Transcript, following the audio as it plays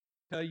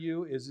Tell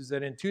you is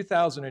that in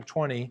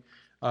 2020,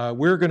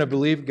 we're going to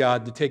believe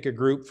God to take a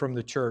group from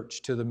the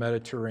church to the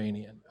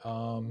Mediterranean.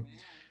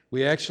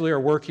 We actually are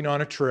working on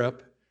a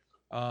trip,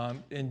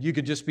 and you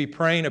could just be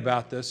praying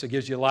about this. It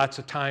gives you lots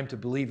of time to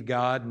believe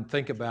God and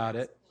think about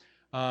it,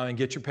 and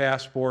get your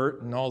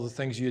passport and all the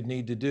things you'd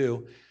need to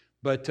do.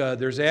 But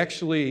there's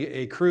actually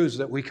a cruise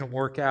that we can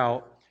work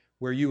out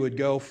where you would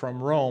go from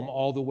Rome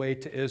all the way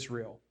to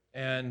Israel.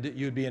 And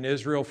you'd be in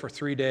Israel for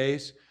 3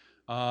 days.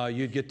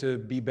 You'd get to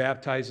be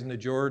baptized in the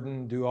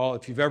Jordan, do all.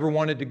 If you've ever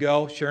wanted to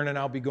go, Sharon and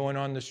I will be going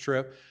on this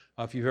trip.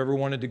 If you've ever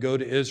wanted to go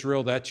to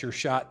Israel, that's your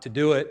shot to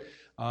do it.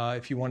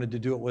 If you wanted to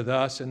do it with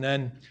us. And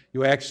then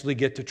you actually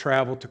get to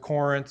travel to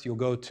Corinth. You'll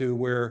go to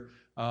where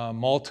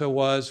Malta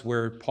was,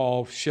 where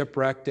Paul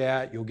shipwrecked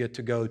at. You'll get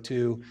to go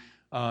to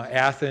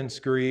Athens,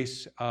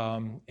 Greece,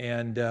 and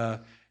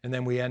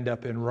then we end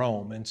up in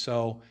Rome. And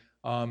so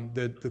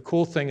the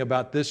cool thing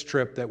about this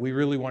trip that we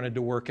really wanted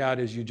to work out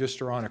is you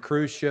just are on a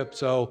cruise ship,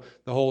 so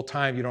the whole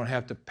time you don't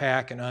have to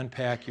pack and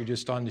unpack, you're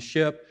just on the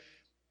ship,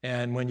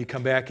 and when you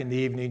come back in the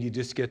evening, you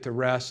just get to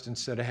rest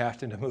instead of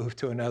having to move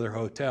to another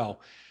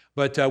hotel.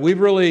 But we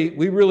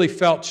really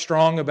felt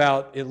strong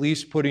about at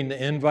least putting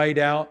the invite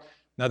out.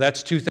 Now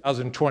that's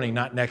 2020,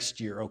 not next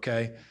year,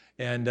 okay?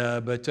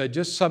 But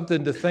just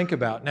something to think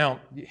about. Now,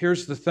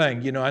 here's the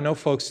thing. I know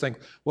folks think,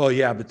 well,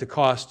 yeah, but the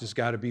cost has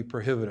got to be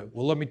prohibitive.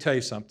 Well, let me tell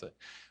you something.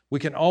 We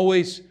can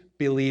always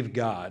believe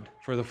God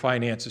for the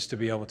finances to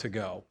be able to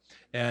go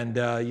and,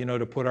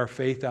 to put our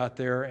faith out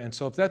there. And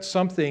so if that's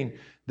something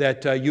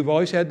that you've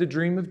always had the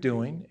dream of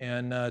doing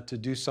and to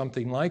do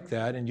something like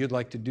that and you'd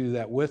like to do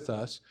that with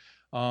us,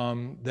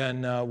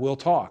 then we'll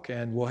talk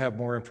and we'll have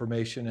more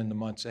information in the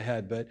months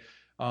ahead. But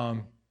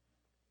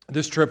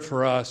this trip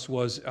for us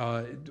was,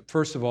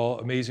 first of all,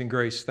 Amazing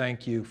Grace,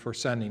 thank you for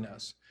sending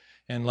us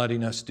and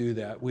letting us do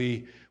that.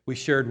 We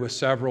shared with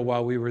several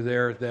while we were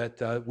there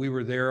that we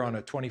were there on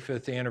a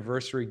 25th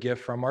anniversary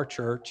gift from our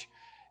church,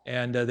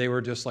 and they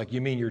were just like,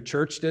 you mean your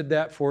church did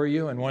that for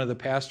you? And one of the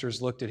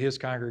pastors looked at his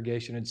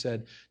congregation and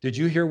said, did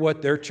you hear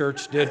what their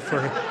church did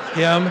for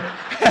him?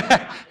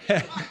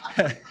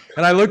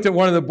 And I looked at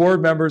one of the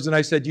board members and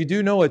I said, you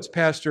do know it's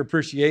Pastor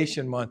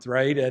Appreciation Month,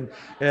 right?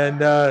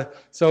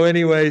 So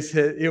anyways,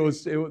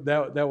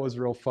 that was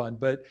real fun.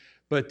 But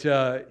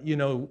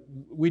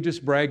we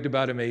just bragged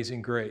about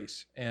Amazing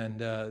Grace and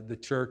the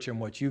church and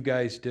what you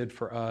guys did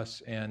for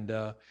us. And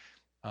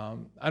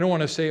I don't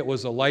want to say it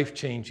was a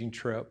life-changing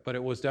trip, but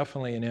it was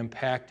definitely an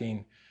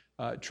impacting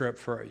trip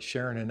for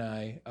Sharon and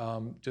I.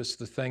 Just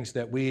the things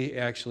that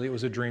it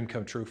was a dream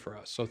come true for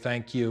us. So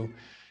thank you.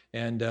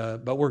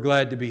 But we're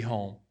glad to be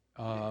home.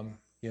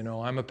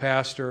 I'm a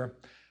pastor.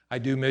 I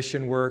do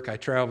mission work. I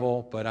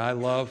travel, but I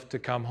love to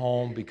come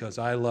home because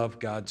I love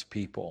God's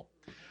people.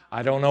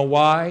 I don't know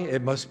why.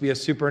 It must be a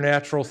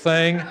supernatural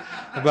thing,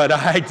 but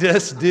I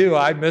just do.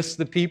 I miss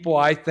the people.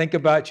 I think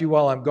about you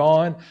while I'm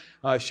gone.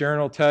 Sharon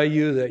will tell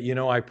you that,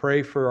 I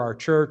pray for our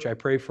church. I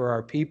pray for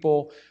our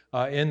people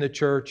in the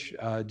church.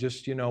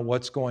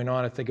 What's going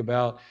on. I think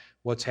about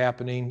what's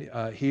happening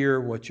here,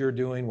 what you're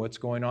doing, what's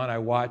going on. I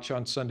watch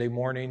on Sunday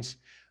mornings,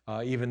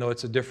 even though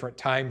it's a different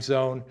time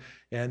zone.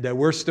 And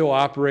we're still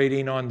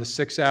operating on the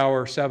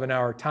 6-hour,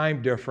 7-hour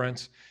time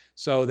difference.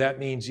 So that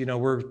means,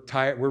 we're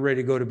tired, we're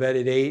ready to go to bed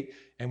at 8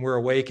 and we're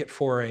awake at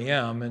 4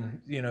 a.m.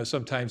 and,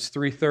 sometimes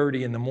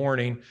 3:30 in the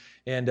morning.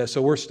 And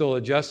so we're still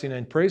adjusting.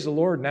 And praise the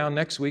Lord, now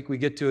next week we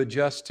get to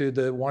adjust to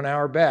the 1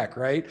 hour back,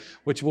 right?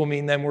 Which will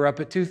mean then we're up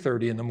at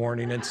 2:30 in the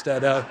morning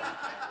instead of...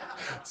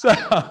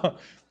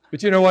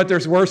 But you know what?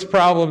 There's worse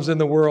problems in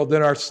the world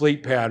than our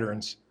sleep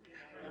patterns.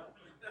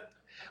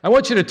 I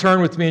want you to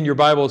turn with me in your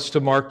Bibles to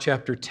Mark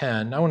chapter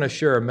 10. I want to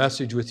share a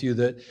message with you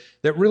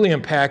that really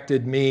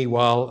impacted me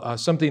while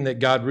something that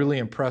God really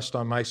impressed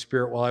on my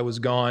spirit while I was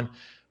gone.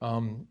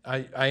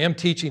 I am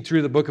teaching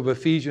through the book of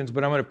Ephesians,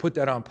 but I'm going to put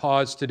that on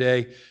pause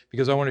today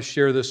because I want to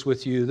share this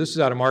with you. This is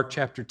out of Mark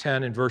chapter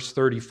 10 and verse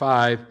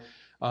 35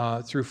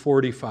 through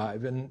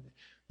 45. And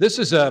this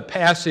is a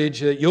passage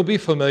that you'll be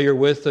familiar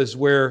with, is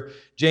where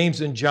James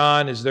and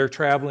John, as they're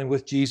traveling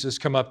with Jesus,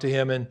 come up to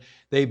him and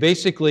they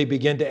basically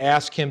begin to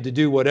ask him to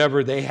do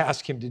whatever they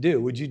ask him to do.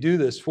 Would you do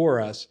this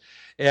for us?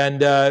 And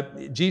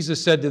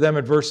Jesus said to them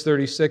in verse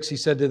 36, he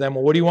said to them,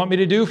 well, what do you want me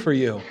to do for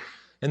you?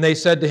 And they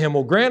said to him,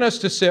 well, grant us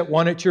to sit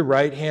one at your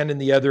right hand and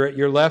the other at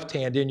your left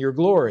hand in your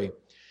glory.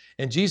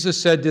 And Jesus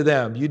said to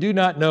them, you do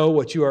not know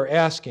what you are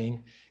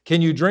asking. Can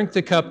you drink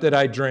the cup that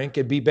I drink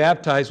and be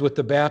baptized with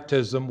the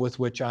baptism with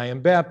which I am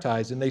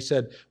baptized? And they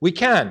said, we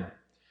can.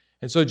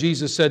 And so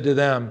Jesus said to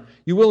them,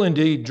 you will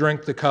indeed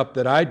drink the cup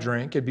that I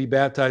drink and be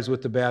baptized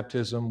with the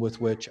baptism with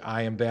which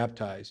I am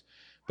baptized.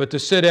 But to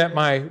sit at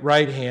my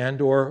right hand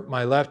or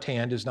my left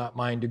hand is not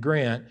mine to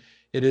grant.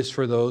 It is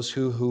for those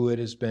who it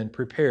has been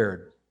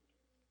prepared.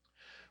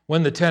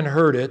 When the 10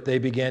 heard it, they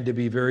began to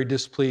be very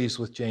displeased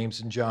with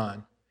James and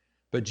John.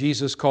 But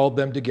Jesus called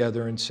them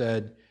together and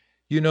said,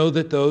 you know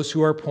that those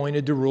who are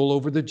appointed to rule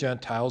over the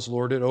Gentiles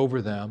lord it over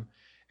them,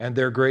 and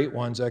their great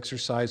ones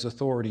exercise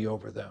authority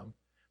over them.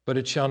 But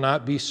it shall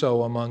not be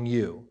so among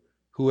you.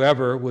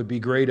 Whoever would be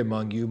great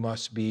among you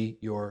must be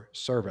your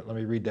servant. Let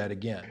me read that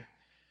again.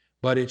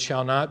 But it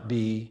shall not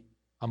be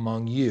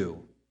among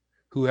you.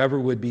 Whoever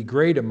would be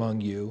great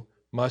among you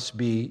must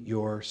be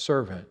your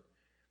servant.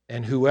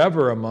 And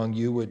whoever among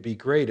you would be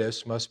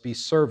greatest must be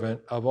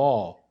servant of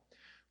all.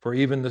 For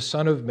even the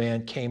Son of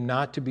Man came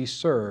not to be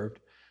served,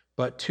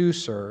 but to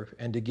serve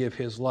and to give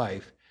his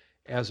life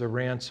as a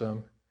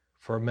ransom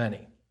for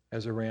many.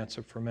 As a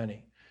ransom for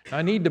many.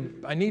 I need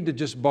to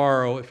just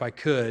borrow, if I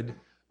could,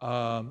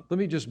 let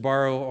me just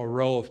borrow a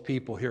row of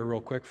people here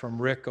real quick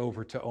from Rick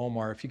over to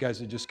Omar. If you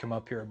guys would just come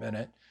up here a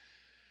minute.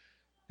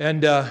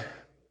 And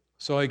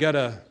so I got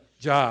a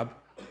job.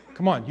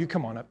 Come on, you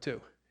come on up too.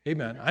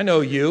 Amen. I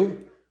know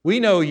you. We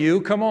know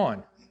you. Come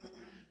on.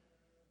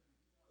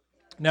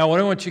 Now, what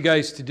I want you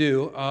guys to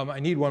do, I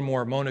need one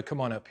more. Mona,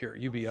 come on up here.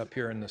 You be up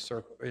here in this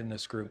circle, in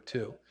this group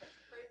too.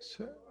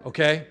 So,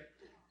 okay.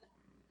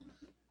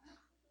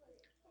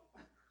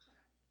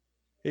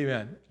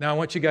 Amen. Now I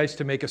want you guys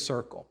to make a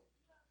circle.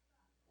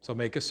 So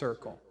make a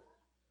circle.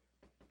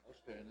 I'll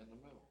stand in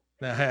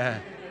the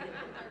middle.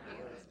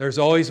 There's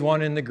always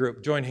one in the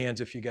group. Join hands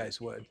if you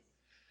guys would.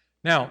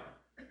 Now,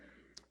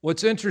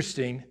 what's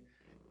interesting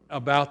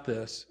about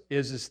this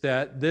is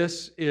that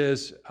this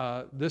is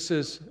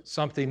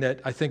something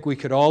that I think we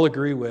could all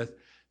agree with,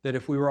 that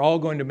if we were all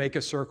going to make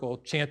a circle,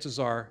 chances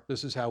are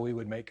this is how we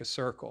would make a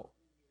circle.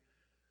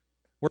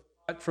 We're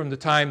taught from the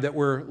time that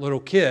we're little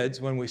kids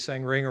when we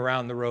sang Ring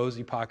Around the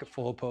Rosy, Pocket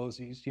Full of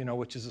Posies,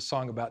 which is a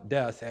song about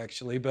death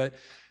actually, but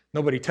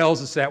nobody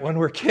tells us that when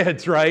we're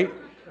kids, right?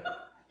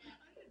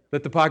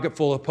 That the pocket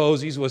full of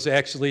posies was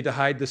actually to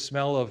hide the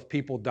smell of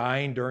people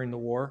dying during the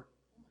war.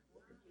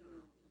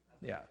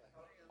 Yeah.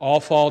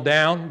 All fall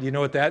down. You know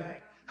what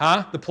that?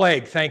 The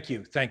plague. Thank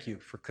you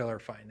for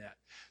clarifying that.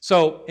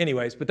 So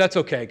anyways, but that's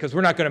okay because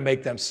we're not going to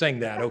make them sing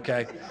that,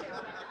 okay?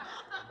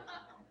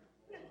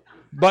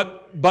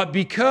 But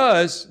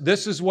because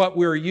this is what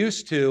we're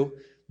used to,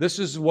 this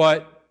is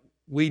what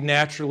we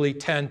naturally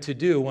tend to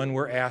do when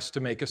we're asked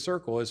to make a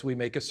circle, is we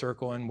make a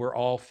circle and we're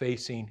all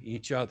facing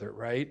each other,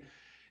 right?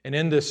 And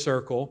in this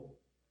circle,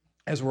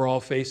 as we're all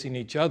facing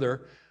each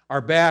other, our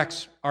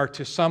backs are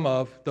to some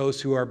of those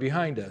who are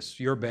behind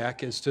us. Your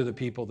back is to the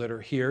people that are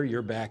here.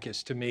 Your back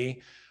is to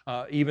me.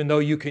 Even though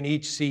you can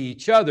each see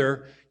each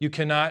other, you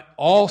cannot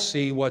all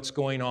see what's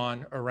going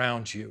on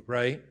around you,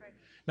 right?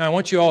 Now, I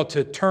want you all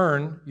to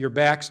turn your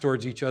backs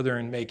towards each other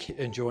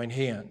and join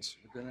hands.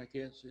 But then I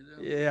can't see them.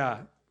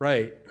 Yeah,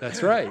 right.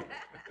 That's right.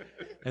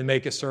 And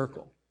make a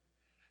circle.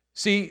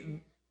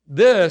 See,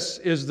 this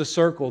is the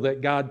circle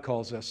that God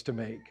calls us to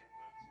make.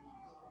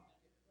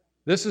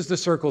 This is the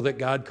circle that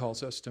God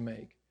calls us to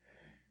make.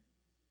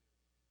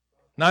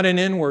 Not an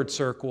inward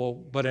circle,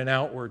 but an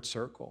outward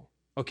circle.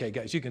 Okay,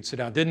 guys, you can sit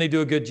down. Didn't they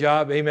do a good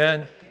job?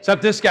 Amen?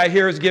 Except this guy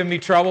here is giving me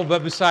trouble,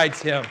 but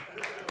besides him,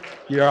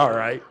 you're all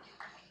right.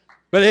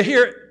 But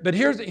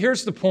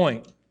here's the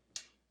point.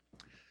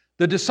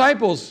 The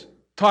disciples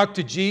talk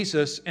to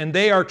Jesus, and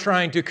they are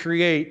trying to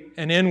create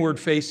an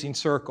inward-facing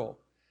circle.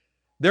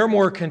 They're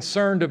more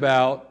concerned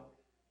about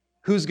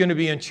who's going to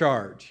be in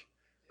charge,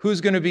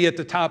 who's going to be at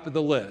the top of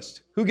the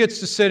list, who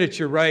gets to sit at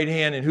your right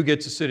hand and who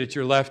gets to sit at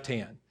your left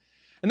hand.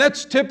 And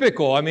that's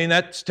typical. I mean,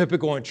 that's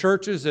typical in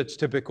churches, that's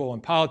typical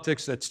in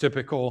politics, that's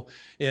typical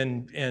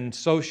in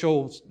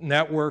social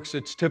networks,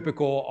 it's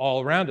typical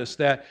all around us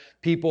that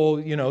people,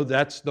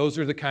 those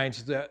are the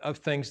kinds of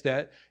things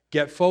that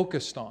get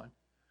focused on.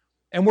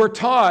 And we're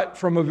taught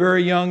from a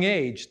very young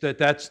age that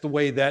that's the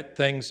way that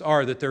things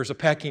are, that there's a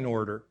pecking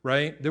order,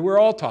 right? That we're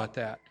all taught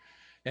that.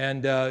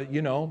 And,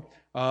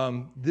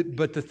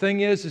 but the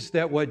thing is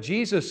that what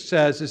Jesus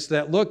says is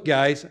that, look,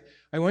 guys,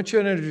 I want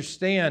you to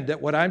understand that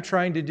what I'm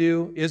trying to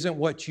do isn't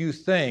what you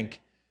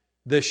think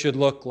this should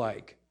look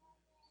like.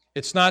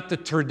 It's not the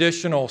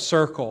traditional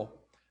circle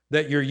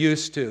that you're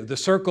used to. The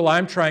circle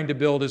I'm trying to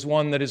build is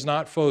one that is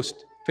not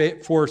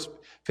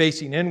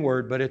facing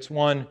inward, but it's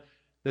one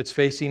that's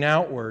facing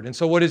outward. And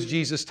so what does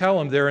Jesus tell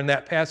them there in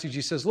that passage?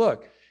 He says,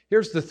 look,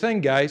 here's the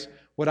thing, guys.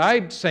 What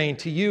I'm saying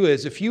to you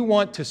is if you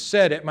want to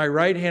sit at my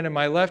right hand and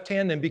my left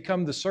hand, then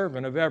become the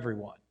servant of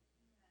everyone.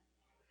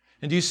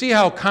 And do you see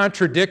how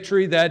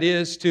contradictory that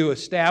is to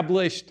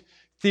established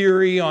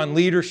theory on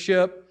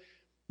leadership?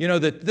 You know,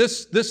 that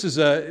this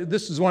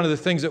is one of the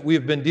things that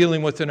we've been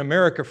dealing with in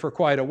America for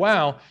quite a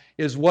while,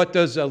 is what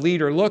does a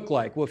leader look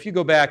like? Well, if you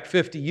go back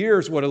 50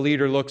 years, what a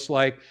leader looks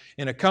like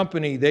in a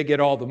company, they get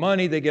all the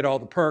money, they get all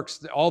the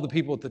perks, all the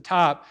people at the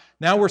top.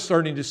 Now we're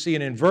starting to see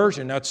an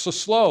inversion. Now it's so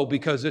slow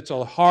because it's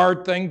a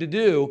hard thing to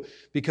do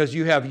because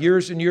you have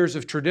years and years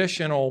of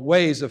traditional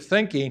ways of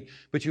thinking,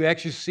 but you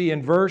actually see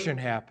inversion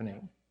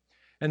happening.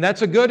 And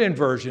that's a good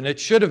inversion. It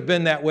should have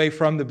been that way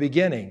from the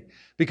beginning.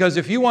 Because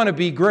if you want to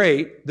be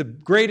great, the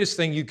greatest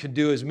thing you can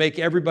do is make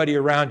everybody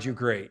around you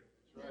great.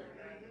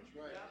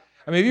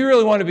 I mean, if you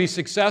really want to be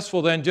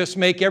successful, then just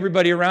make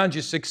everybody around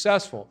you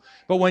successful.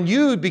 But when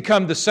you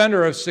become the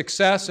center of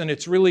success and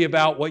it's really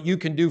about what you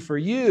can do for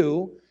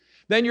you,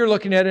 then you're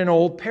looking at an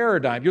old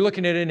paradigm. You're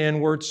looking at an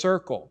inward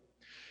circle.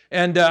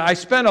 And I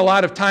spent a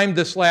lot of time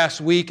this last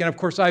week, and of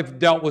course I've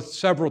dealt with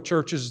several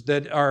churches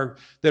that are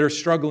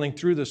struggling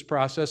through this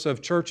process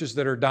of churches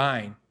that are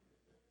dying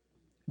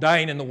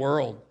in the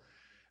world.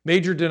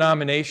 Major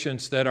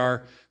denominations that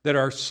are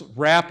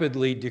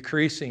rapidly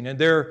decreasing, and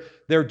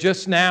they're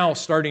just now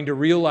starting to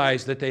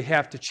realize that they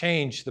have to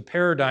change the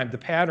paradigm, the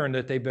pattern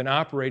that they've been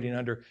operating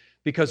under,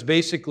 because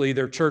basically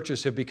their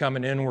churches have become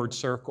an inward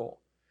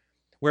circle,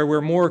 where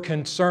we're more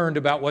concerned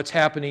about what's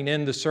happening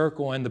in the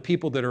circle and the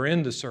people that are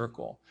in the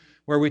circle,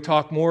 where we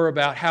talk more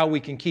about how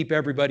we can keep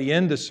everybody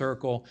in the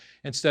circle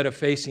instead of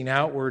facing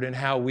outward and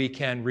how we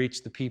can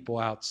reach the people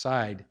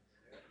outside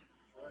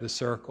the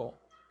circle.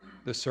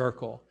 The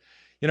circle.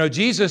 You know,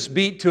 Jesus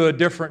beat to a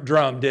different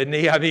drum, didn't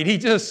he? I mean,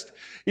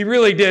 he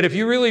really did. If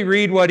you really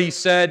read what he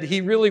said, he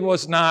really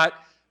was not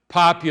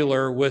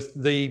popular with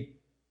the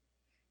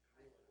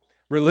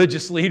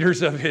religious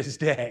leaders of his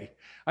day.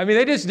 I mean,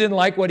 they just didn't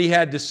like what he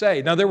had to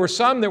say. Now, there were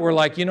some that were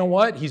like, you know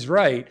what, he's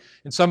right,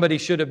 and somebody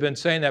should have been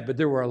saying that, but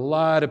there were a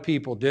lot of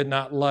people did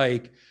not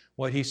like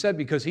what he said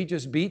because he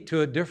just beat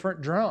to a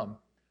different drum.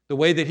 The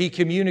way that he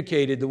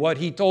communicated, what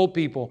he told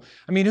people.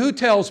 I mean, who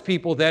tells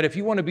people that if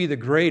you want to be the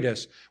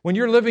greatest, when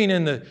you're living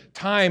in the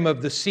time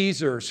of the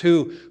Caesars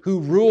who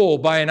rule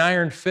by an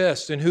iron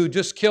fist and who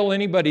just kill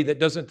anybody that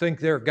doesn't think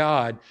they're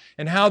God,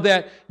 and how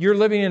that you're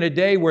living in a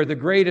day where the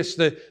greatest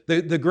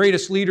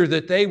leader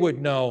that they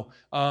would know,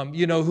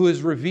 who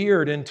is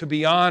revered and to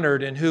be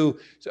honored, and who,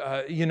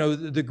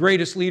 the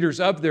greatest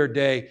leaders of their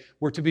day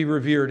were to be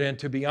revered and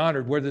to be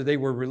honored, whether they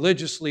were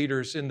religious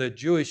leaders in the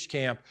Jewish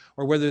camp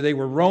or whether they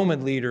were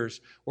Roman leaders,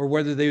 or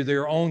whether they were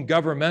their own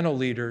governmental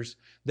leaders,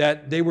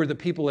 that they were the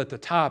people at the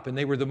top and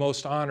they were the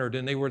most honored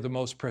and they were the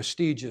most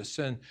prestigious,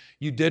 and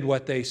you did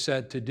what they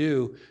said to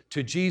do,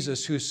 to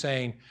Jesus, who's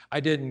saying, I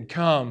didn't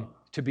come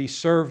to be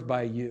served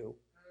by you,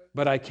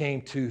 but I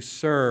came to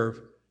serve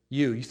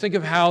you. You think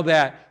of how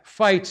that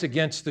fights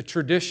against the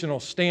traditional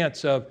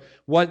stance of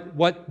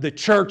what the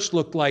church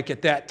looked like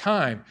at that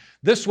time.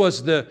 This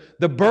was the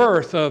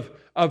birth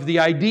of the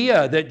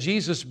idea that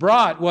Jesus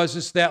brought,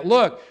 is that,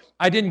 look,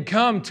 I didn't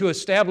come to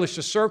establish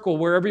a circle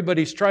where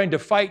everybody's trying to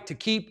fight to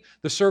keep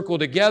the circle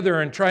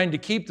together and trying to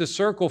keep the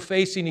circle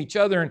facing each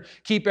other and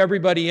keep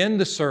everybody in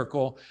the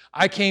circle.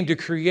 I came to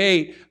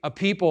create a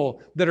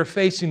people that are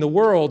facing the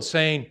world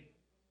saying,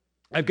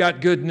 I've got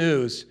good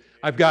news,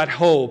 I've got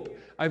hope,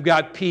 I've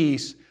got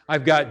peace,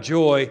 I've got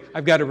joy,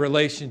 I've got a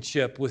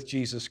relationship with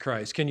Jesus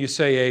Christ. Can you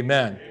say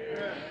amen?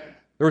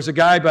 There was a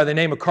guy by the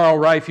name of Carl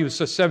Reif. He was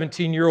a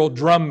 17-year-old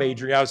drum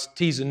major. I was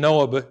teasing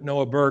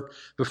Noah Burke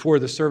before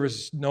the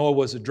service. Noah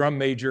was a drum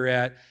major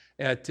at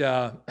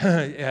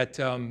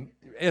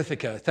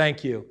Ithaca.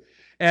 Thank you.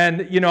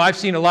 And, I've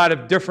seen a lot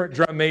of different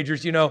drum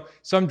majors.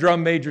 Some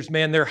drum majors,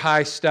 man, they're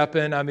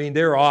high-stepping. I mean,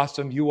 they're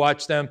awesome. You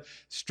watch them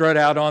strut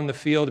out on the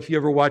field. If you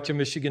ever watch a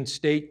Michigan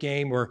State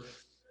game or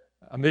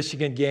a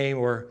Michigan game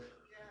or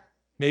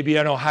maybe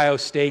an Ohio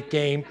State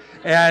game,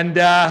 and,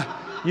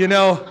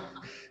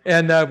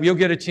 and you'll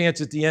get a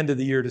chance at the end of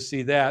the year to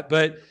see that.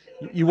 But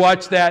you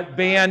watch that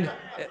band,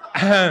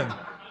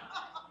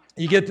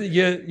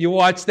 you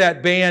watch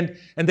that band,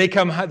 and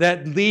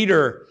that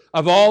leader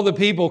of all the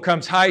people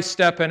comes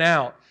high-stepping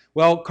out.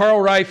 Well,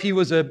 Carl Reif, he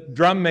was a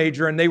drum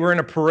major, and they were in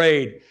a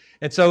parade.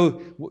 And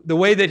so the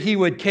way that he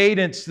would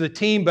cadence the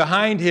team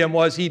behind him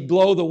was he'd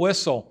blow the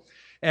whistle.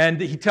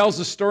 And he tells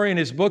a story in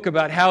his book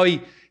about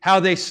how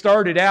they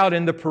started out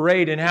in the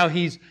parade and how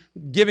he's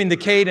giving the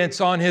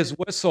cadence on his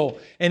whistle,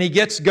 and he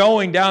gets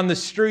going down the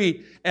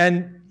street,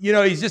 and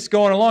he's just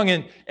going along,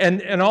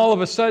 and all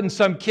of a sudden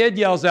some kid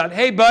yells out,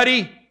 "Hey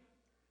buddy,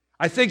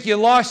 I think you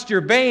lost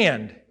your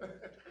band."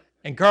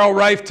 And Carl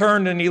Reif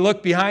turned and he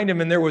looked behind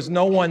him, and there was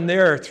no one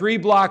there. 3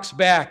 blocks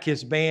back,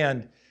 his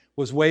band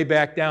was way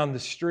back down the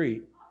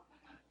street.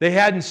 They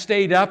hadn't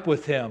stayed up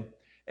with him.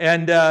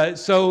 And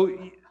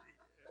so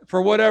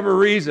for whatever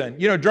reason,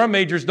 drum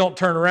majors don't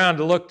turn around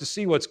to look to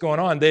see what's going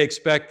on. They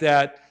expect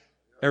that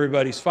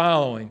everybody's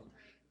following.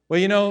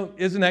 Well,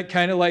 isn't that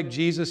kind of like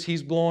Jesus?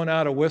 He's blowing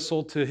out a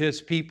whistle to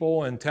his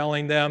people and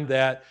telling them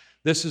that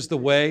this is the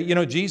way.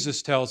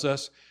 Jesus tells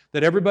us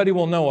that everybody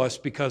will know us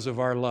because of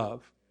our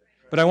love.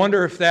 But I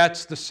wonder if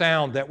that's the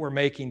sound that we're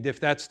making, if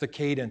that's the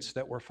cadence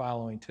that we're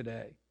following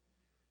today,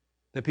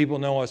 that people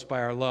know us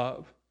by our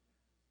love.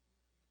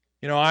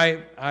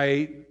 I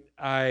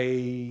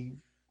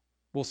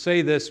will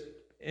say this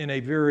in a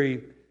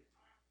very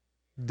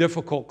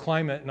difficult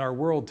climate in our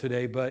world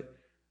today, but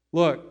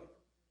look,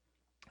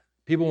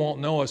 people won't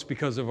know us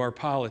because of our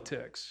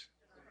politics.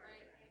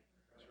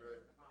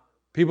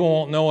 People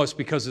won't know us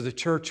because of the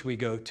church we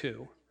go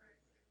to.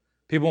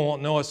 People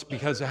won't know us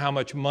because of how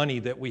much money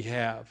that we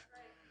have,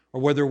 or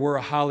whether we're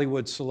a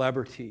Hollywood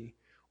celebrity,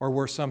 or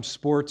we're some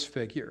sports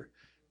figure.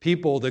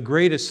 People, the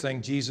greatest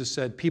thing Jesus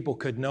said people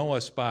could know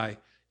us by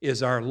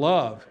is our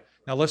love.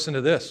 Now listen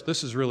to this.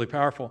 This is really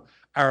powerful.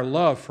 Our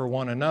love for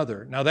one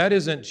another. Now that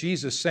isn't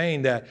Jesus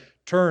saying that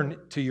turn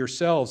to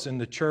yourselves in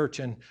the church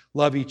and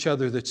love each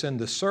other that's in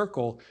the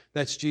circle.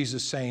 That's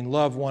Jesus saying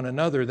love one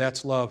another.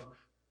 That's love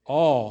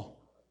all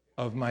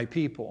of my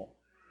people.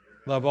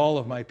 Love all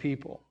of my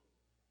people.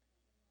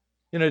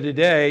 You know,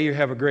 today you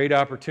have a great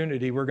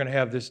opportunity. We're going to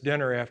have this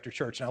dinner after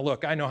church. Now,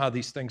 look, I know how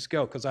these things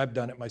go because I've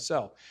done it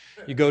myself.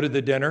 You go to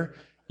the dinner,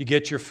 you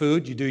get your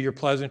food, you do your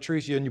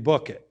pleasantries, and you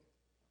book it.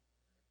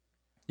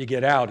 You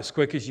get out as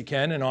quick as you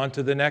can and on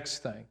to the next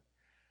thing.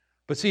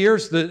 But see,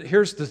 here's the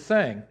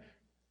thing.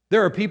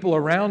 There are people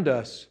around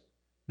us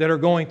that are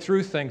going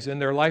through things in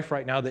their life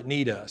right now that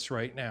need us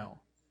right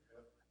now.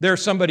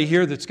 There's somebody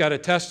here that's got a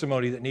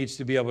testimony that needs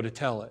to be able to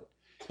tell it.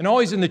 And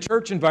always in the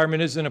church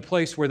environment isn't a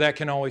place where that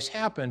can always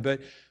happen,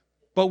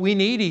 but we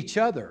need each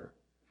other,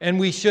 and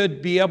we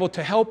should be able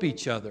to help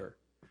each other.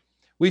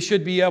 We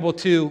should be able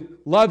to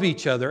love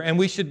each other, and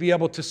we should be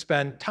able to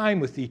spend time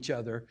with each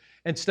other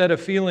instead of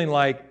feeling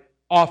like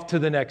off to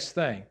the next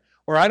thing.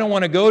 Or I don't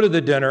want to go to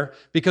the dinner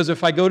because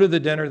if I go to the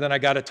dinner, then I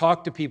got to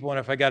talk to people, and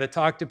if I got to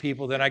talk to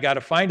people, then I got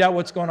to find out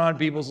what's going on in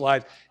people's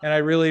lives, and I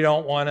really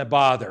don't want to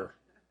bother.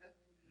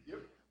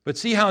 But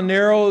see how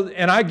narrow,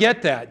 and I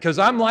get that, because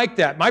I'm like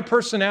that. My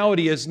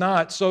personality is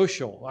not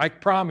social. I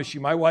promise you,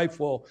 my wife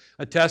will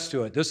attest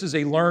to it. This is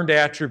a learned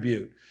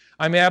attribute.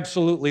 I'm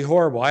absolutely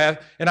horrible. I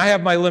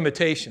have my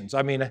limitations.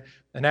 I mean,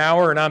 an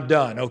hour and I'm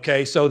done,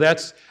 okay? So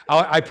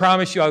I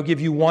promise you, I'll give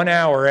you 1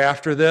 hour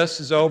after this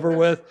is over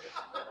with.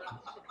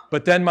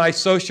 But then my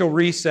social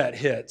reset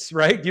hits,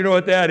 right? You know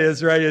what that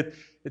is, right?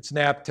 It's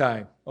nap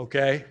time,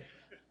 okay?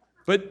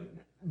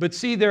 But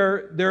see,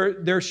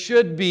 there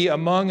should be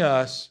among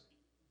us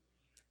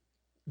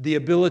the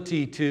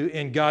ability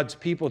in God's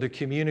people to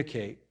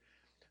communicate.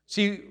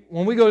 See,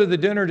 when we go to the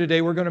dinner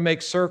today, we're going to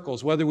make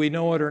circles, whether we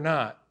know it or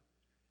not.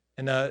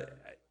 And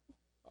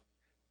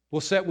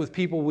we'll sit with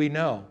people we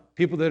know,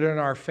 people that are in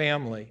our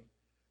family,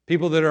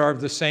 people that are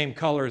of the same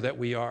color that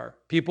we are,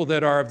 people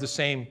that are of the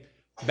same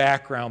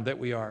background that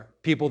we are,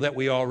 people that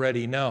we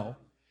already know.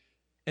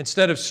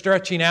 Instead of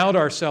stretching out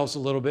ourselves a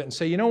little bit and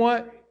say, you know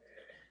what?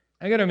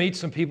 I got to meet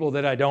some people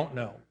that I don't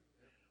know.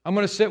 I'm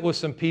going to sit with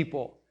some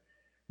people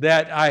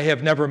that I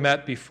have never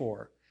met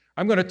before.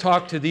 I'm going to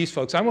talk to these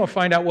folks. I'm going to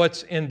find out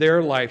what's in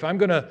their life. I'm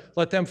going to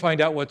let them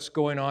find out what's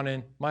going on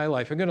in my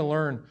life. I'm going to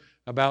learn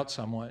about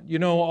someone. You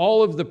know,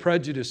 all of the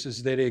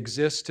prejudices that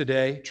exist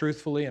today,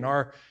 truthfully,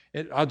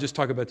 I'll just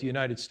talk about the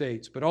United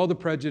States, but all the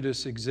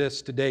prejudice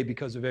exists today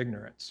because of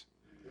ignorance.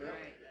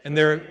 And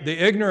the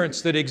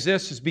ignorance that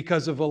exists is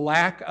because of a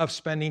lack of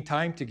spending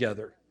time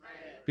together.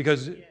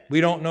 Because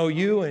we don't know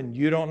you and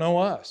you don't know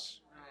us.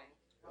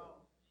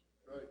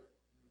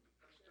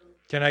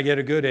 Can I get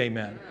a good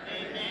amen?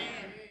 Amen.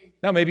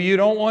 Now, maybe you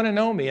don't want to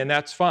know me, and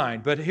that's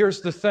fine. But here's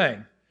the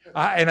thing.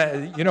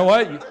 You know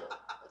what?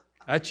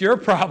 That's your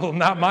problem,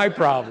 not my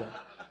problem.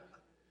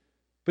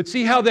 But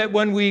see how that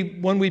when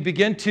we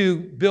begin to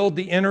build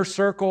the inner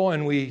circle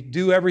and we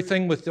do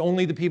everything with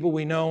only the people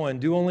we know and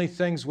do only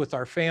things with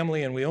our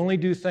family and we only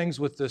do things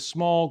with the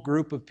small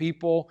group of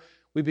people,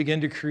 we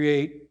begin to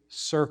create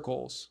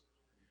circles.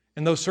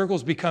 And those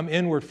circles become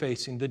inward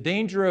facing. The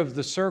danger of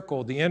the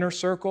circle, the inner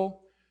circle,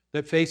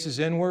 that faces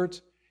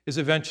inwards is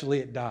eventually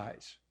it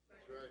dies.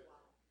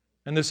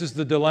 And this is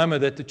the dilemma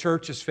that the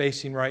church is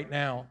facing right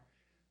now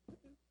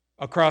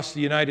across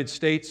the United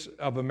States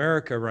of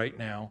America right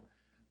now,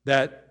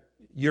 that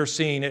you're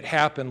seeing it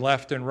happen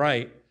left and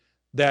right,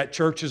 that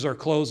churches are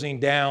closing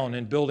down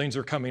and buildings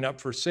are coming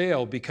up for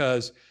sale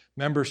because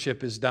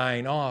membership is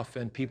dying off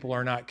and people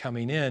are not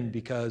coming in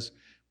because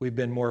we've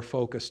been more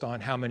focused on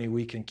how many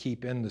we can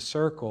keep in the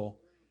circle.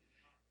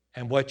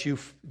 And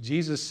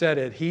Jesus said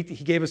it, he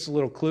gave us a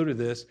little clue to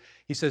this.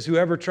 He says,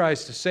 whoever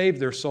tries to save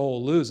their soul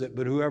will lose it,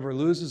 but whoever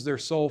loses their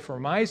soul for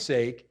my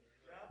sake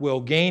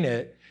will gain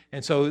it.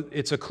 And so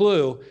it's a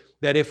clue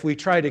that if we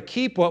try to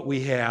keep what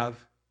we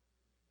have,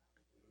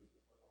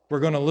 we're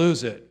going to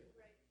lose it.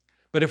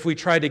 But if we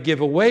try to give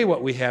away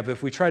what we have,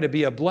 if we try to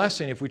be a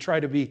blessing, if we try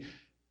to be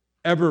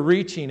ever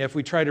reaching, if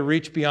we try to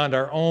reach beyond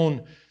our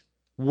own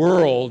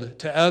world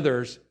to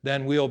others,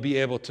 then we'll be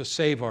able to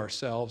save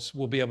ourselves.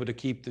 We'll be able to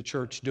keep the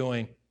church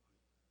doing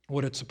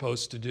what it's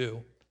supposed to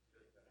do.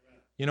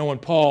 You know, when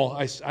Paul,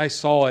 I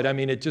saw it, I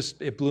mean,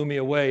 it blew me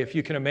away. If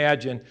you can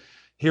imagine,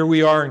 here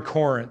we are in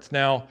Corinth.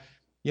 Now,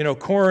 you know,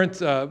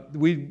 Corinth,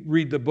 we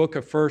read the book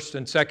of 1st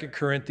and 2nd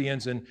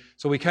Corinthians, and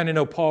so we kind of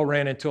know Paul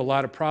ran into a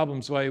lot of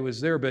problems while he was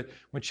there. But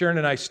when Sharon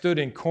and I stood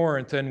in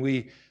Corinth and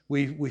we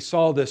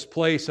saw this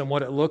place and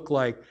what it looked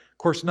like, of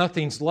course,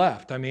 nothing's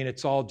left. I mean,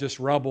 it's all just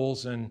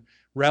rubbles and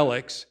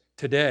relics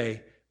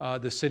today.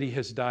 The city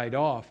has died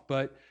off.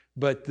 But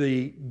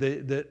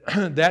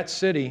that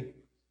city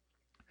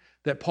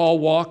that Paul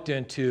walked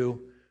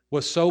into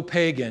was so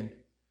pagan,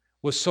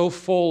 was so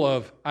full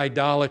of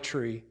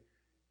idolatry.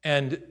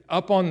 And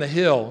up on the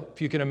hill, if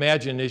you can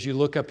imagine, as you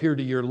look up here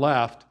to your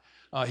left,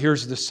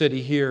 here's the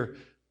city here,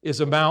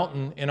 is a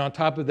mountain, and on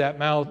top of that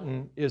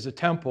mountain is a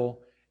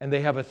temple, and they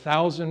have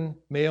 1,000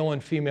 male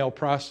and female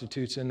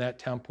prostitutes in that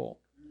temple.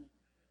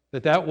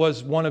 That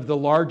was one of the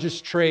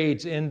largest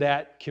trades in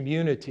that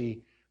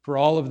community for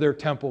all of their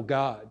temple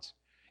gods.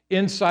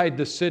 Inside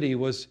the city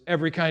was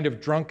every kind of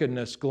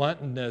drunkenness,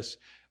 gluttonness,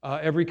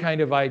 every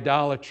kind of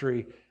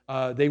idolatry.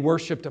 They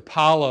worshipped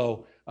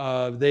Apollo.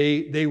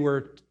 They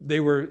were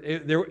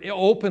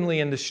openly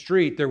in the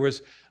street. There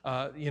was,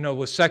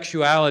 with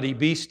sexuality,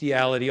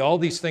 bestiality, all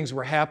these things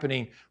were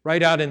happening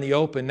right out in the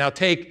open. Now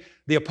take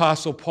the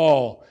Apostle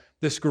Paul,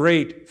 this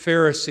great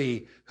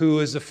Pharisee, who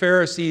is the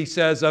Pharisee, he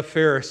says, of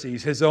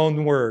Pharisees, his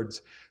own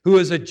words, who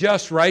is a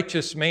just,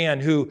 righteous man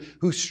who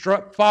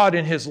fought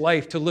in his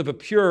life to live a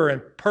pure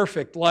and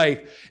perfect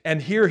life.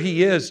 And here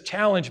he is,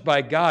 challenged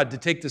by God to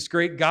take this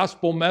great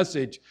gospel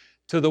message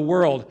to the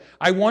world.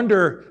 I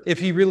wonder if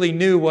he really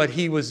knew what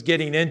he was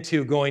getting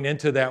into going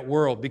into that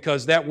world,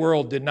 because that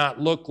world did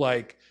not look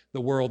like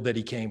the world that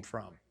he came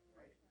from.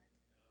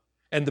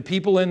 And the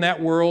people in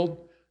that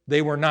world,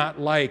 they were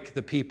not like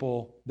the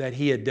people that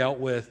he had dealt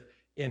with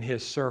in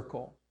his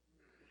circle.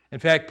 In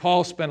fact,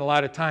 Paul spent a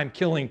lot of time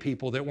killing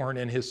people that weren't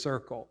in his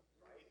circle.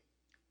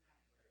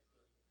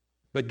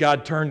 But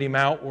God turned him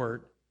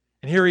outward.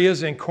 And here he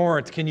is in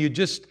Corinth. Can you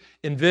just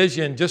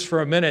envision, just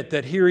for a minute,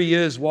 that here he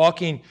is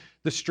walking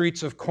the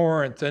streets of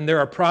Corinth, and there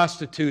are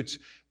prostitutes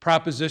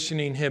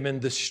propositioning him in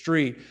the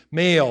street,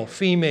 male,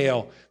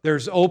 female.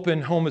 There's open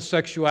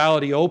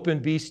homosexuality, open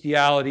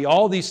bestiality,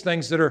 all these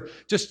things that are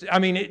just,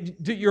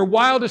 your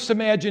wildest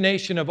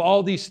imagination of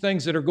all these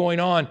things that are going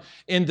on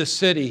in the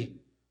city.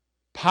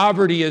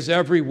 Poverty is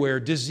everywhere.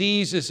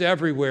 Disease is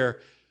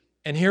everywhere.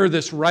 And here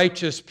this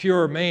righteous,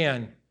 pure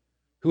man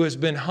who has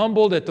been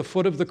humbled at the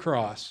foot of the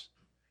cross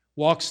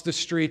walks the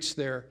streets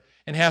there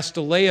and has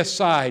to lay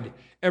aside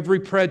every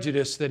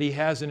prejudice that he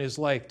has in his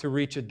life to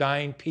reach a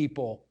dying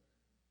people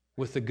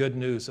with the good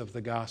news of the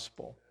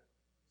gospel.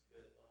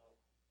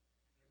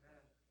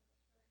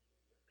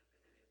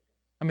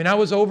 I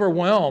was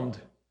overwhelmed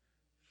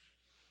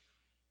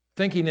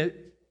thinking that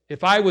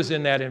if I was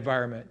in that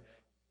environment,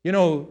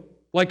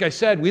 like I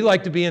said, we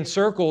like to be in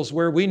circles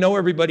where we know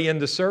everybody in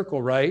the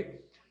circle, right?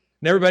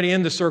 And everybody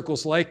in the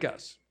circle's like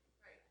us.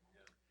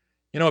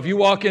 If you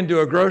walk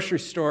into a grocery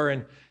store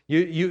and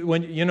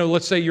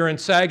let's say you're in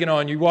Saginaw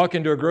and you walk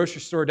into a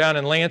grocery store down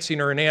in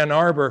Lansing or in Ann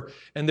Arbor,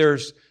 and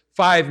there's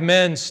 5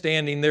 men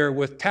standing there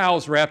with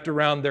towels wrapped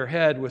around their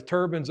head, with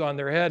turbans on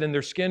their head, and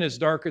their skin is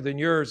darker than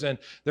yours and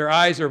their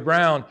eyes are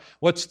brown.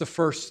 What's the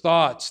first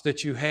thoughts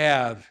that you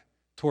have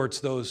towards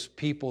those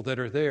people that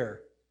are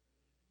there?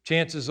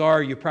 Chances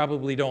are you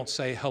probably don't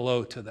say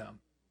hello to them.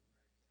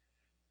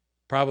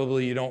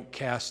 Probably you don't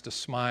cast a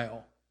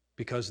smile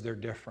because they're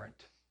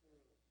different.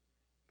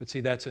 But see,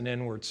 that's an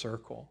inward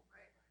circle.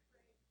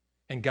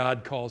 And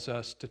God calls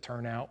us to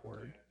turn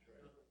outward.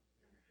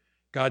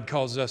 God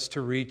calls us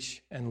to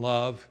reach and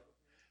love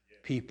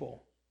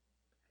people.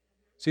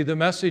 See, the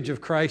message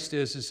of Christ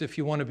is if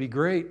you want to be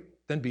great,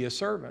 then be a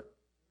servant.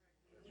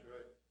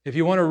 If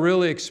you want to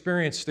really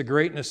experience the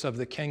greatness of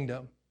the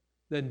kingdom,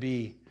 then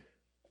be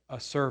a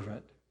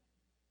servant.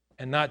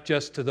 And not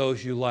just to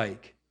those you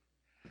like.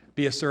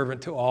 Be a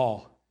servant to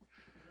all.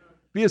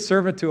 Be a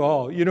servant to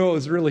all. It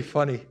was really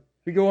funny.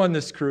 We go on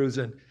this cruise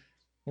and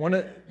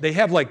they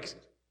have like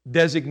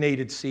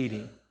designated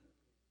seating.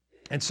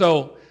 And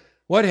so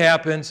what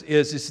happens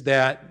is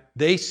that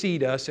they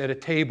seat us at a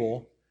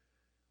table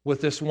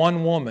with this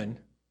one woman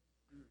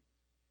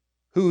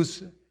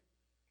who's,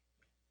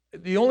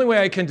 the only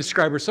way I can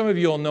describe her, some of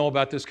you will know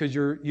about this because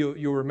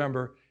you'll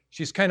remember,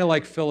 she's kind of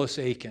like Phyllis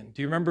Aiken.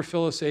 Do you remember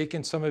Phyllis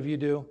Aiken? Some of you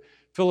do.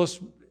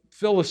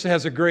 Phyllis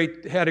had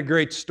a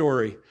great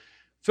story.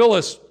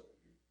 Phyllis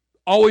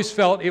always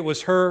felt it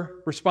was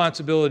her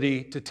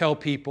responsibility to tell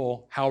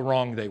people how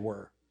wrong they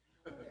were.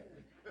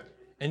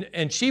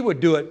 And she would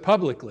do it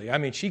publicly.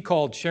 She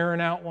called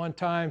Sharon out one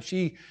time.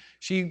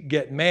 She'd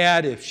get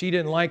mad if she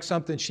didn't like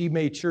something. She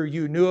made sure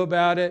you knew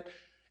about it.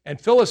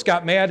 And Phyllis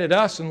got mad at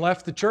us and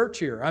left the church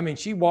here.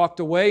 She walked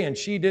away and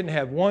she didn't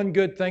have one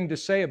good thing to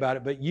say about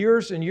it. But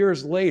years and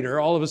years later,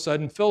 all of a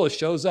sudden, Phyllis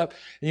shows up.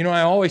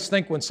 I always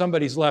think when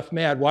somebody's left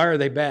mad, why are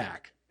they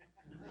back?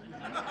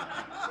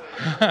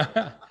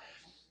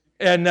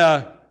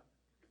 And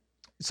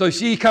so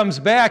she comes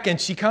back and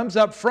she comes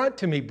up front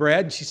to me,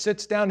 Brad, and she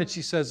sits down and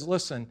she says,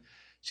 listen,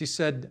 she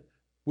said,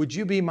 would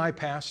you be my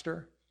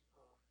pastor?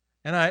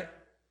 And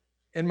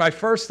my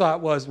first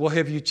thought was, well,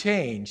 have you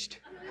changed?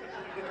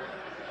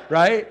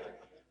 Right?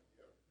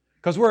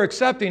 Because we're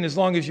accepting as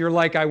long as you're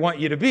like I want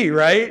you to be,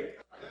 right?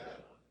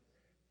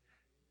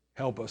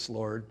 Help us,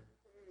 Lord.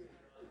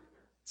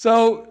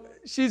 So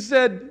she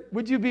said,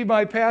 would you be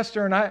my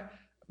pastor? And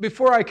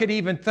before I could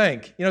even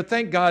think,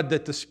 thank God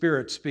that the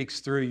Spirit speaks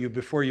through you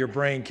before your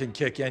brain can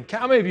kick in.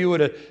 How many of you would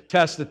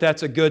attest that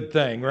that's a good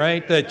thing,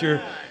 right?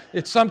 That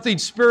it's something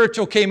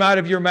spiritual came out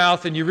of your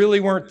mouth and you really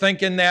weren't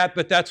thinking that,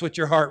 but that's what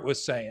your heart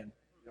was saying.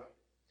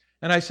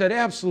 And I said,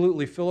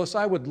 absolutely, Phyllis,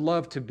 I would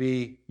love to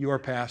be your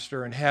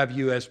pastor and have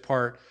you as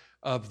part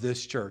of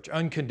this church,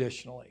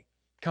 unconditionally.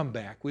 Come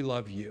back, we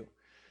love you.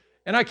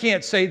 And I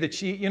can't say that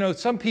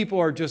some people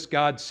are just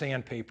God's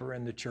sandpaper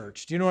in the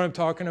church. Do you know what I'm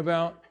talking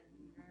about?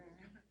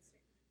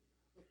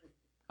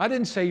 I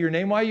didn't say your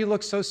name. Why you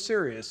look so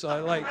serious?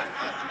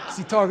 Is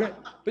he talking?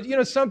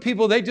 But some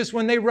people,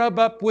 when they rub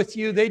up with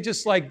you, they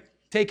just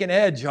take an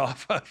edge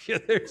off of you.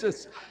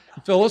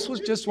 Phyllis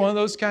was just one of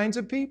those kinds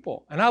of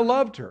people. And I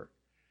loved her.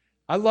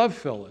 I love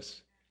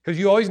Phyllis because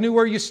you always knew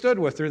where you stood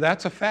with her.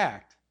 That's a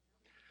fact.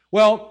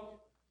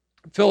 Well,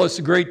 Phyllis,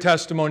 a great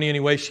testimony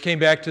anyway. She came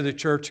back to the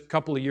church a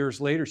couple of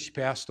years later. She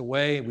passed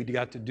away. We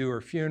got to do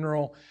her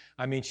funeral.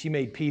 I mean, she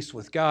made peace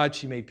with God.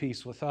 She made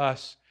peace with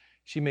us.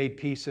 She made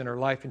peace in her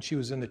life, and she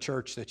was in the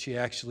church that she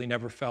actually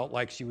never felt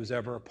like she was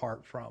ever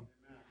apart from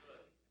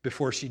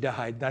before she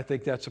died. And I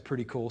think that's a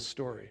pretty cool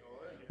story.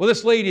 Well,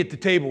 this lady at the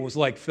table was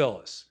like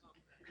Phyllis.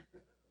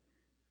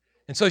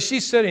 And so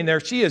she's sitting there.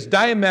 She is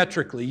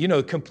diametrically,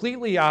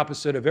 completely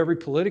opposite of every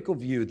political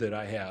view that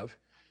I have,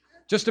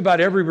 just about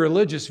every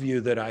religious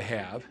view that I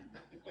have.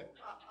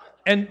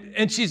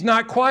 And she's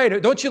not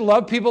quiet. Don't you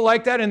love people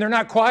like that? And they're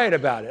not quiet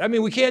about it. I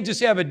mean, we can't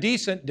just have a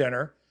decent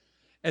dinner.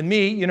 And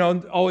me,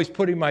 always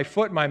putting my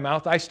foot in my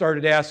mouth, I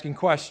started asking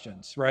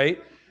questions,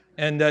 right?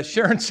 And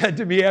Sharon said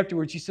to me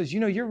afterwards, she says,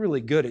 you're really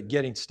good at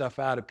getting stuff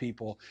out of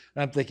people.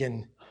 And I'm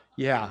thinking,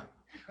 yeah.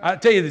 I'll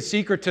tell you, the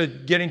secret to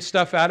getting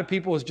stuff out of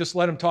people is just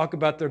let them talk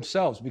about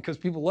themselves, because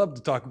people love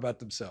to talk about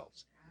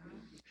themselves.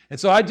 And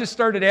so I just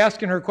started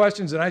asking her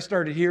questions, and I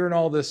started hearing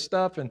all this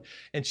stuff. And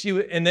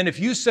then if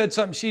you said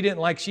something she didn't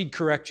like, she'd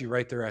correct you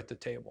right there at the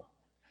table.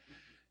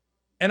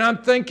 And I'm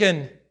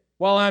thinking,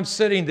 while I'm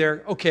sitting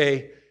there,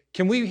 okay,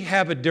 can we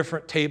have a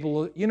different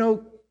table?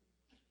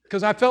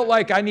 Because I felt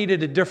like I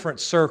needed a different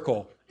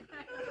circle.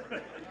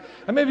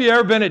 And maybe you've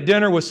ever been at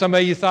dinner with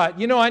somebody you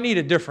thought, I need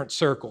a different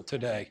circle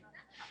today.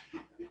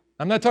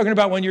 I'm not talking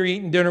about when you're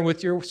eating dinner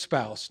with your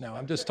spouse now.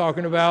 I'm just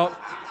talking about,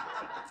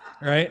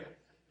 right?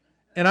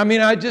 And I mean,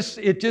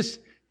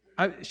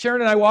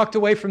 Sharon and I walked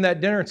away from that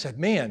dinner and said,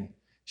 man,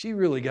 she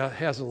really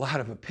has a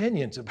lot of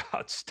opinions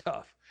about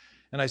stuff.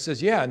 And I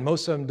says, yeah, and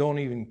most of them don't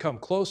even come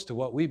close to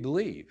what we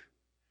believe.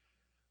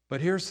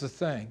 But here's the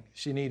thing,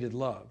 she needed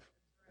love.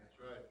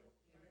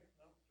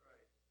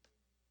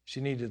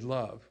 She needed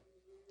love.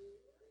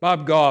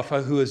 Bob Goff,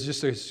 who is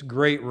just a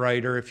great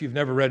writer, if you've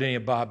never read any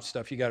of Bob's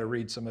stuff, you got to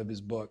read some of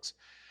his books.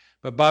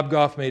 But Bob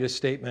Goff made a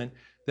statement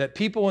that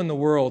people in the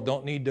world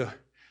don't need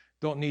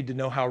to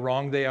know how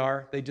wrong they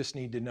are, they just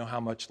need to know how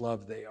much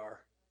love they are.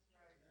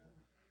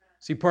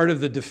 See, part of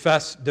the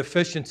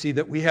deficiency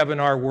that we have in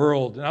our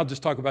world, and I'll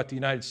just talk about the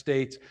United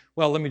States,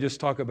 well, let me just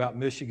talk about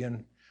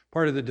Michigan.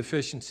 Part of the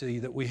deficiency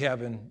that we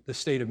have in the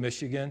state of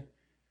Michigan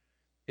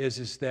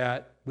is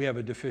that we have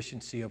a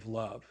deficiency of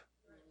love.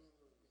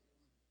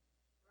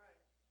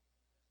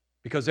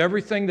 Because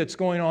everything that's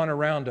going on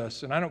around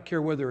us, and I don't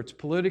care whether it's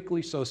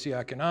politically,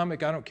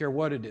 socioeconomic, I don't care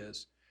what it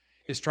is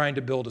trying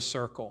to build a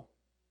circle.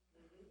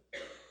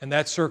 And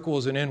that circle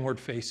is an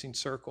inward-facing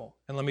circle.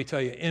 And let me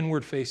tell you,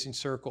 inward-facing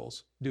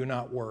circles do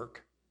not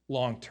work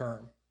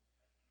long-term.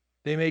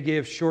 They may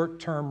give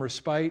short-term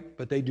respite,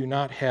 but they do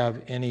not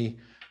have any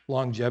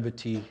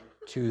longevity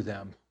to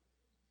them.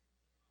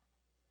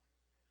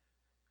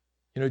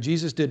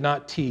 Jesus did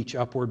not teach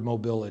upward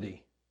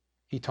mobility.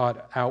 He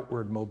taught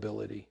outward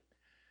mobility.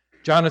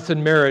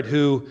 Jonathan Merritt,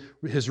 who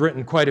has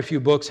written quite a few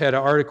books, had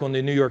an article in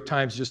the New York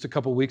Times just a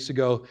couple weeks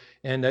ago,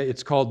 and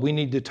it's called "We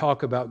Need to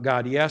Talk About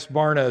God." He asked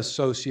Barna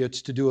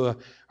Associates to do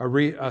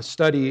a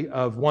study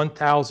of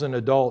 1,000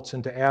 adults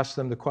and to ask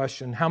them the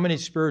question, how many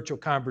spiritual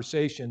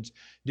conversations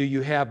do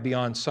you have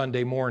beyond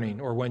Sunday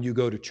morning or when you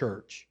go to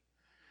church?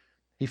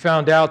 He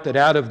found out that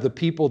out of the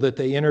people that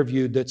they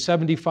interviewed, that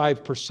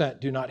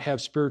 75% do not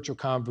have spiritual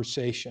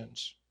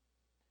conversations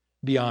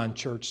beyond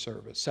church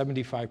service,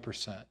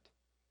 75%.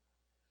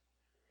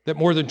 That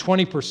more than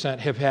 20%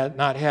 have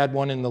not had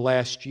one in the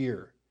last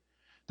year.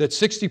 That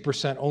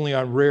 60% only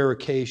on rare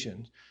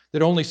occasions.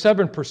 That only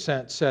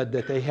 7% said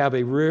that they have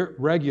a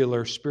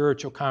regular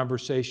spiritual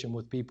conversation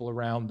with people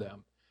around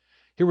them.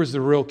 Here was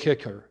the real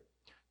kicker.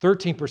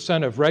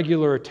 13% of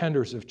regular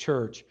attenders of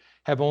church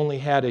have only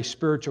had a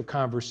spiritual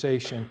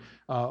conversation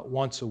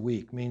once a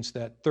week. Means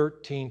that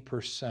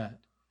 13%.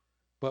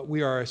 But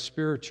we are a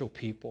spiritual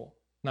people,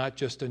 not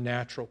just a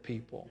natural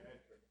people.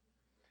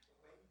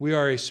 We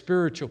are a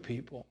spiritual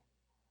people.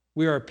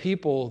 We are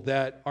people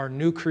that are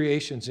new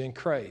creations in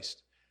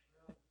Christ.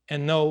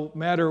 And no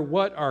matter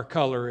what our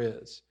color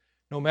is,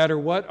 no matter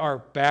what our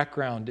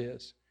background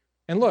is,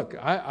 and look,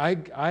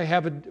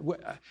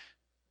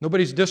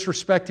 nobody's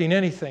disrespecting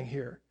anything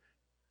here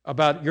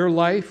about your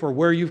life or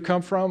where you've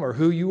come from or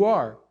who you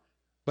are.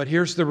 But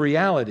here's the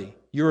reality.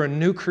 You're a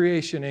new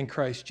creation in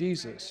Christ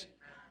Jesus.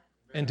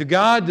 And to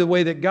God, the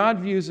way that God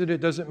views it,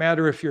 it doesn't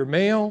matter if you're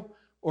male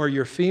or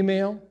you're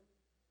female.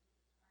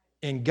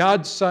 In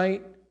God's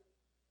sight,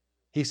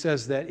 He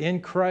says that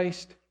in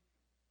Christ,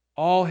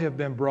 all have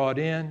been brought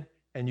in,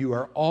 and you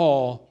are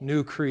all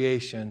new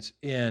creations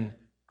in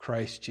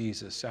Christ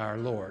Jesus, our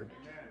Lord.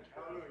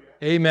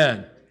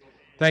 Amen.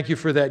 Thank you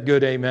for that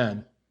good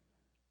amen.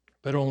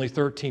 But only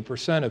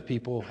 13% of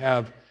people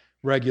have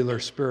regular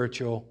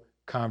spiritual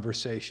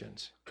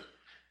conversations.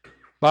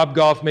 Bob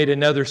Goff made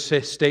another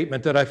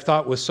statement that I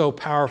thought was so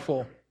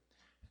powerful.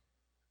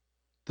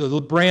 The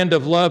brand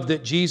of love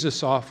that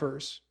Jesus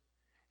offers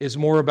is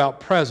more about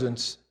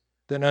presence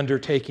than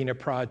undertaking a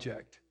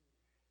project.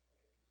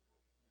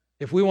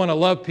 If we want to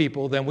love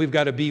people, then we've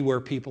got to be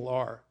where people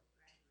are.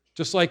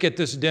 Just like at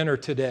this dinner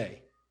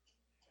today.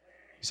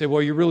 You say,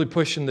 well, you're really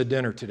pushing the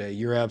dinner today.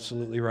 You're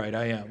absolutely right.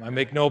 I am. I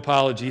make no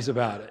apologies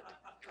about it.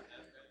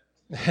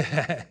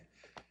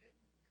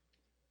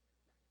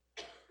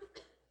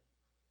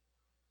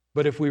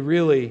 But if we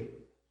really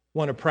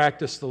want to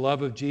practice the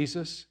love of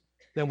Jesus,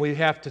 then we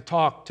have to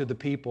talk to the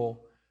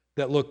people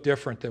that look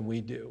different than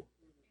we do.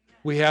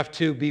 We have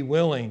to be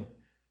willing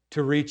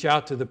to reach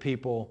out to the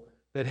people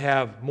that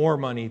have more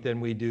money than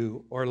we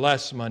do or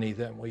less money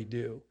than we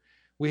do.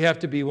 We have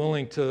to be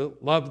willing to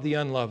love the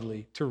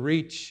unlovely, to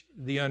reach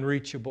the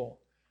unreachable,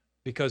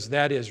 because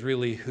that is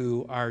really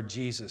who our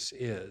Jesus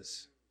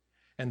is.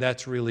 And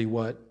that's really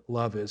what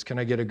love is. Can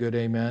I get a good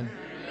amen?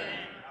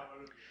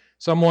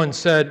 Someone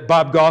said,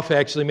 Bob Goff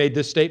actually made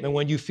this statement,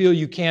 when you feel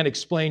you can't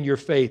explain your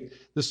faith,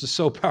 this is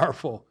so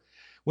powerful.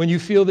 When you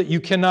feel that you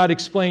cannot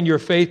explain your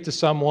faith to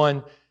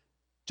someone,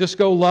 just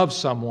go love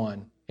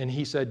someone. And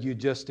he said, you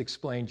just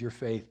explained your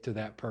faith to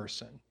that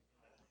person.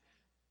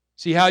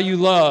 See, how you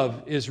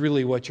love is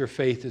really what your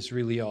faith is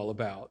really all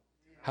about.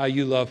 How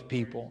you love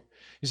people.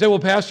 You say, well,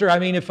 Pastor, I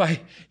mean, if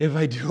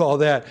I do all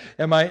that,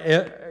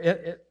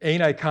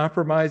 ain't I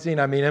compromising?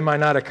 I mean, am I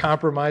not a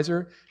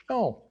compromiser?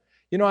 No.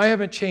 You know, I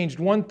haven't changed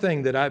one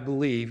thing that I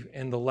believe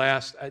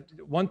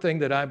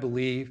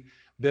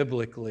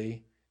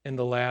biblically in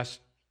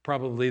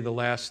probably the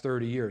last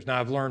 30 years. Now,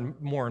 I've learned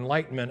more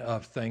enlightenment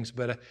of things,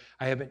 but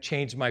I haven't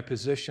changed my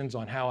positions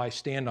on how I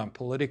stand on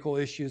political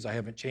issues. I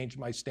haven't changed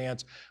my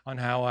stance on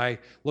how I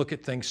look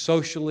at things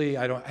socially.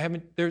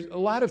 There's a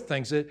lot of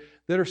things that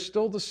are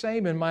still the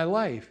same in my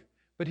life.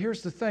 But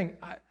here's the thing.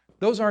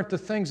 Those aren't the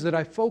things that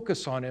I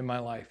focus on in my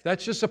life.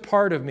 That's just a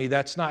part of me.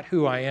 That's not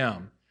who I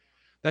am.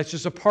 That's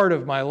just a part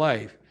of my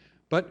life.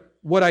 But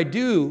what I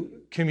do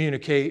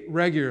communicate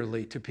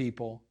regularly to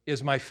people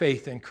is my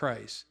faith in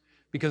Christ.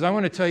 Because I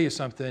want to tell you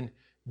something,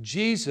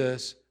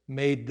 Jesus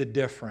made the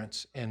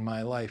difference in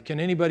my life.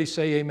 Can anybody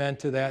say amen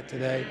to that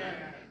today?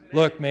 Amen.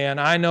 Look, man,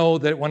 I know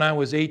that when I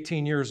was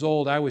 18 years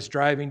old, I was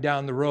driving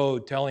down the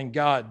road telling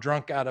God,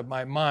 drunk out of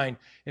my mind,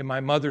 in my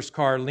mother's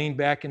car, leaned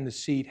back in the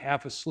seat,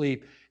 half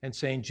asleep, and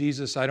saying,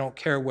 Jesus, I don't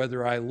care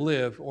whether I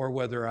live or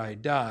whether I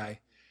die.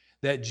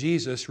 That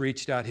Jesus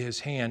reached out His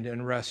hand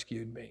and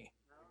rescued me.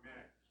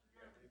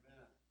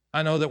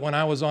 I know that when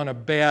I was on a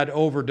bad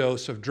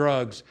overdose of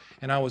drugs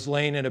and I was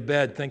laying in a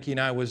bed thinking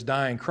I was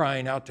dying,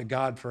 crying out to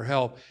God for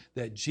help,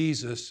 that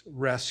Jesus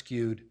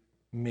rescued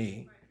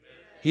me.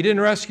 He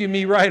didn't rescue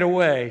me right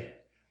away,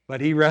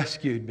 but He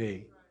rescued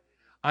me.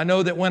 I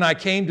know that when I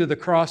came to the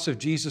cross of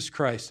Jesus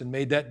Christ and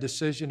made that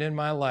decision in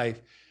my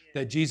life,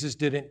 that Jesus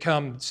didn't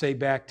come say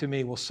back to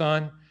me, well,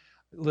 son,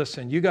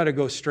 listen, you got to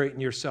go straighten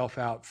yourself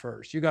out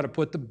first. You got to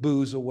put the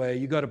booze away.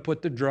 You got to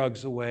put the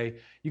drugs away.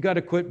 You got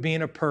to quit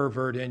being a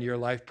pervert in your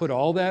life. Put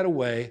all that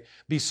away.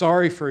 Be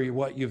sorry for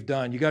what you've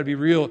done. You got to be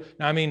real.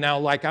 I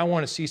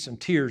want to see some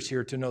tears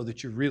here to know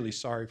that you're really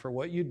sorry for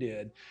what you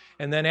did.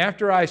 And then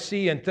after I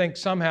see and think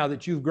somehow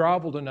that you've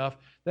groveled enough,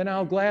 then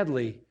I'll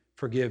gladly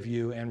forgive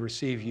you and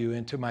receive you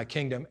into my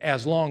kingdom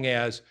as long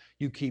as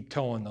you keep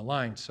towing the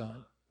line,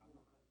 son.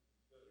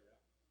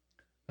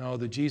 No,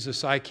 the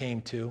Jesus I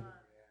came to,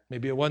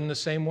 maybe it wasn't the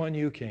same one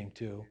you came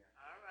to,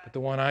 but the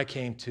one I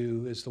came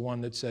to is the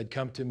one that said,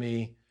 come to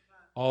me,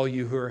 all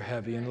you who are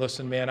heavy. And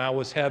listen, man, I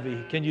was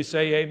heavy. Can you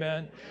say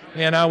amen?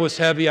 Man, I was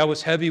heavy. I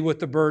was heavy with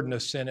the burden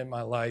of sin in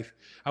my life.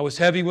 I was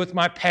heavy with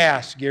my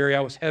past, Gary. I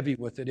was heavy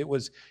with it. It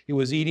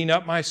was eating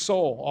up my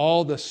soul,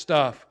 all the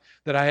stuff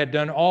that I had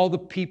done, all the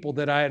people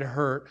that I had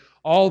hurt,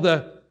 all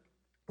the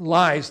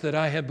lies that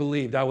I had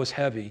believed. I was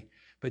heavy.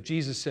 But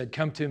Jesus said,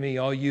 come to me,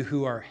 all you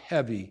who are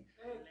heavy.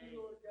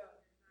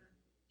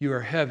 You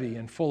are heavy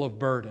and full of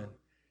burden.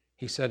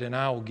 He said, and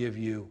I will give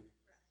you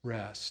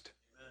rest.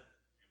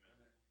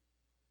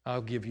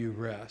 I'll give you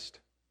rest.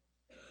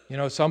 You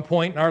know, at some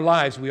point in our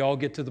lives, we all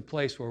get to the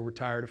place where we're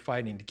tired of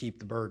fighting to keep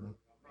the burden.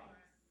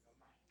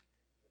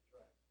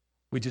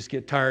 We just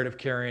get tired of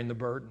carrying the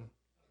burden.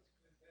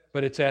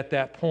 But it's at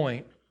that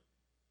point,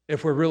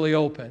 if we're really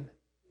open,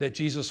 that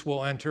Jesus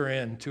will enter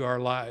into our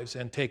lives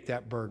and take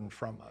that burden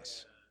from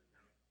us.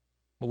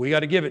 But we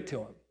got to give it to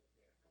Him.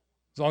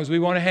 As long as we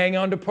want to hang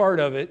on to part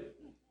of it,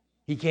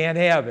 He can't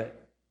have it.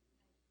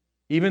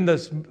 Even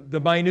the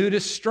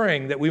minutest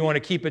string that we want to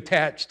keep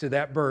attached to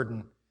that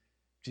burden,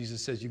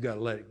 Jesus says you've got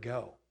to let it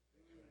go.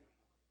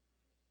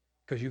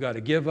 Because you've got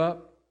to give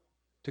up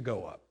to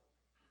go up.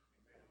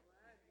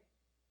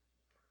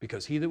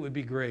 Because he that would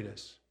be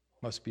greatest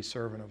must be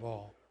servant of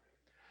all.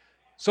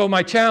 So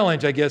my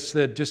challenge, I guess,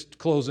 that just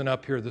closing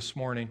up here this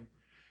morning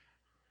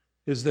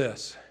is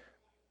this.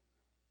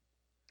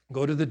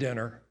 Go to the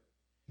dinner.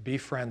 Be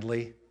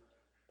friendly.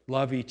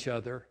 Love each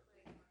other.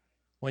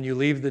 When you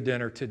leave the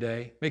dinner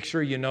today, make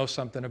sure you know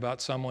something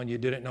about someone you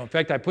didn't know. In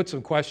fact, I put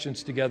some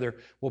questions together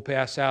we'll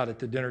pass out at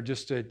the dinner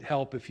just to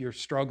help if you're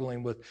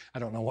struggling with, I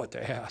don't know what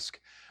to ask,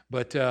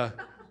 but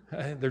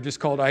they're just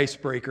called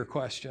icebreaker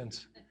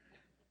questions.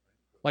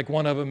 Like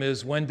one of them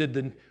is, when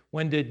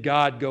did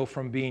God go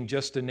from being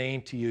just a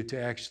name to you to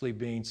actually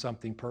being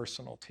something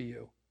personal to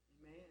you?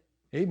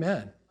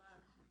 Amen.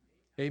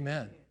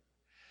 Amen.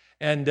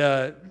 And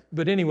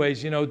but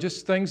anyways,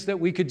 just things that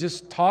we could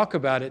just talk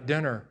about at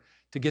dinner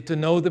to get to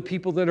know the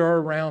people that are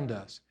around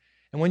us.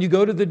 And when you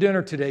go to the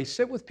dinner today,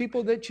 sit with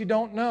people that you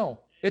don't know.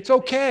 It's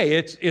okay.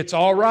 It's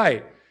all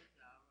right.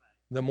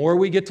 The more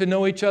we get to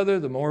know each other,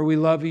 the more we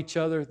love each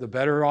other, the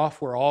better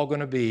off we're all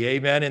going to be.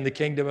 Amen, in the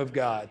kingdom of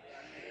God.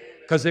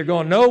 Because they're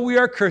going to know we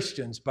are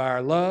Christians by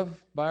our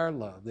love, by our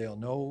love. They'll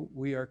know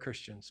we are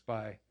Christians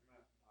by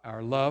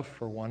our love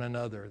for one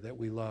another, that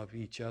we love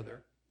each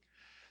other.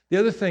 The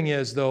other thing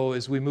is, though,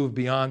 as we move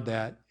beyond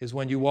that, is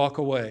when you walk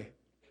away.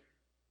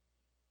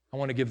 I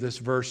want to give this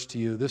verse to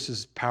you. This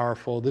is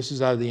powerful. This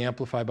is out of the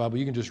Amplified Bible.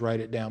 You can just write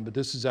it down, but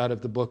this is out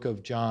of the book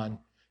of John,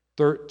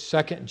 2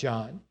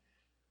 John,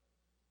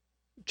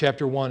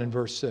 chapter 1 and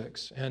verse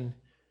 6. And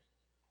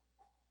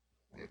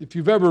if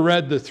you've ever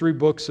read the 3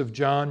 books of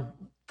John,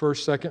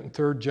 1st, 2nd, and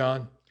 3rd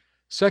John,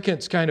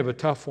 2nd's kind of a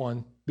tough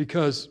one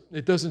because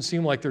it doesn't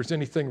seem like there's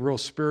anything real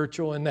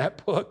spiritual in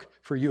that book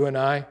for you and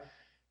I,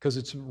 because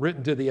it's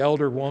written to the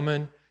elder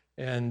woman,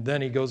 and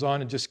then he goes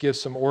on and just gives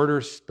some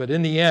orders. But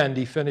in the end,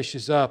 he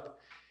finishes up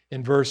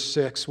in verse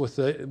 6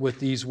 with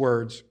these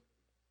words.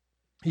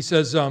 He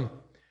says,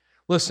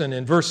 listen,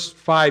 in verse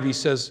 5, he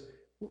says,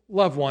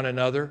 love one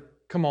another.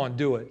 Come on,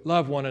 do it.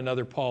 Love one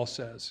another, Paul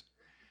says.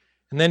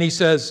 And then he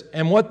says,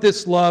 and what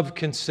this love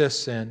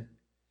consists in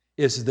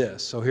is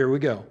this. So here we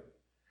go.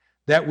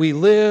 That we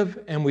live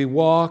and we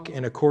walk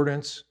in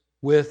accordance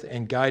with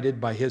and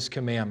guided by His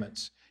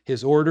commandments,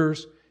 His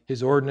orders,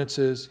 His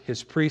ordinances,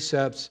 His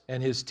precepts,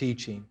 and His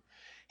teaching.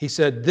 He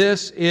said,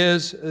 this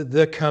is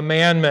the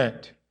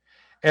commandment,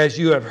 as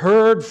you have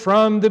heard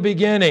from the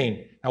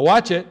beginning. Now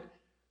watch it.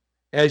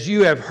 As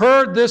you have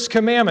heard this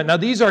commandment. Now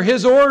these are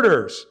His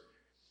orders.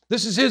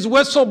 This is His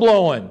whistle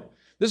blowing.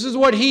 This is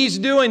what He's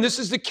doing. This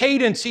is the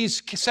cadence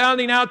He's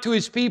sounding out to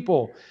His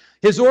people.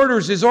 His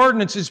orders, His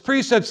ordinances, His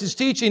precepts, His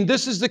teaching.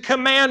 This is the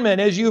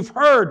commandment, as you've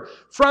heard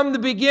from the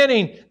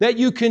beginning, that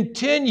you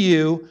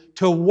continue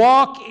to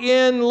walk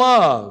in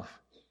love,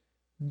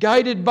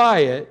 guided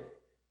by it,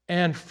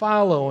 and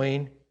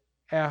following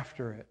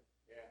after it.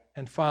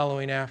 And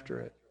following after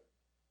it.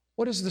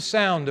 What is the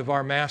sound of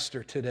our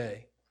Master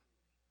today?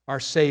 Our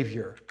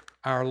Savior,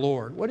 our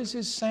Lord. What is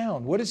His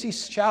sound? What is He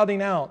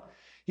shouting out?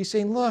 He's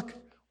saying, look,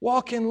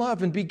 walk in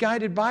love and be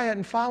guided by it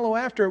and follow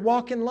after it.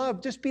 Walk in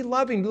love. Just be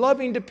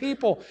loving to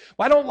people.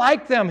 Well, I don't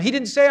like them. He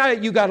didn't say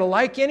you got to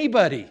like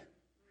anybody.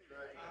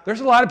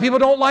 There's a lot of people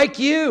who don't like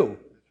you.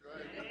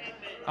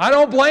 I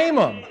don't blame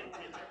them.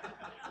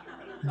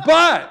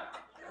 But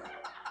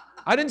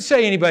I didn't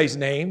say anybody's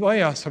name. Well,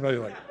 yeah, somebody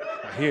like,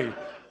 I hear you.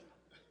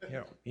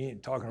 He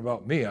ain't talking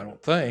about me, I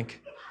don't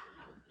think.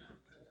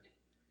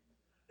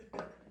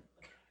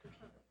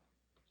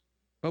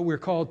 But we're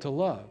called to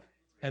love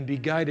and be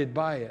guided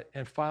by it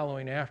and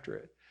following after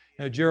it.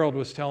 Now, Gerald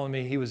was telling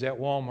me he was at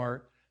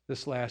Walmart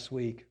this last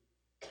week,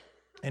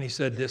 and he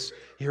said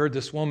he heard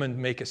this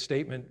woman make a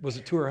statement. Was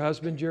it to her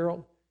husband,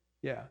 Gerald?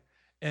 Yeah.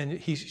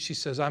 And she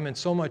says, I'm in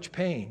so much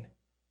pain.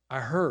 I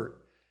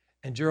hurt.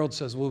 And Gerald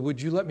says, well,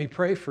 would you let me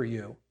pray for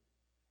you?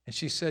 And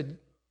she said,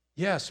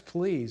 yes,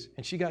 please.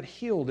 And she got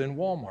healed in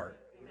Walmart.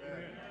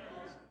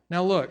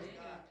 Now, look,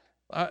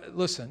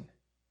 listen,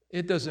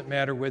 it doesn't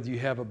matter whether you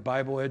have a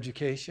Bible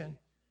education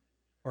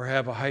or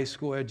have a high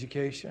school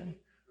education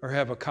or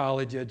have a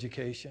college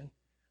education.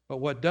 But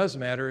what does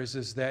matter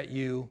is that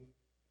you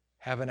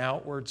have an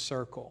outward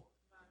circle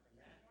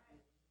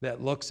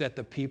that looks at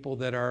the people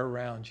that are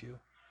around you.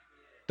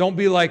 Don't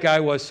be like I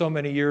was so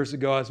many years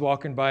ago. I was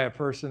walking by a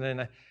person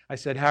and I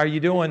said, how are you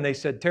doing? They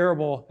said,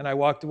 terrible. And I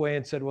walked away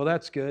and said, well,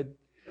 that's good.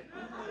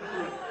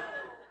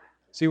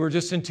 See, we're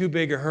just in too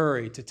big a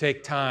hurry to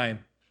take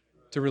time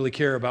to really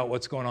care about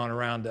what's going on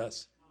around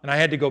us. And I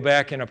had to go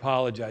back and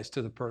apologize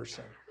to the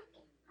person.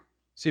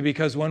 See,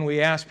 because when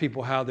we ask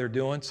people how they're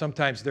doing,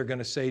 sometimes they're going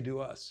to say to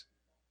us,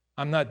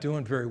 I'm not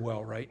doing very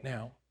well right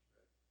now.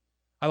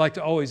 I like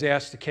to always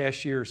ask the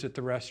cashiers at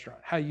the restaurant,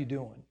 how you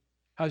doing?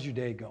 How's your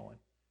day going?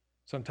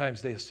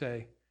 Sometimes they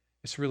say,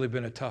 it's really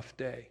been a tough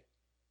day.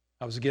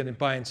 I was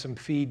buying some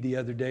feed the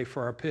other day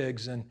for our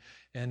pigs, and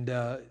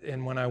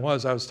when I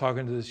was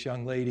talking to this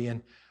young lady,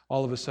 and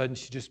all of a sudden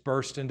she just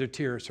burst into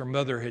tears. Her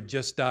mother had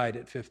just died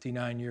at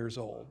 59 years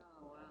old.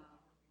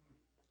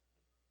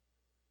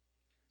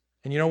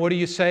 And what do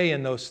you say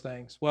in those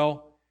things?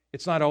 Well,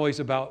 it's not always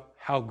about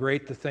how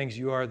great the things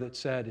you are that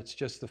said. It's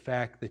just the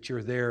fact that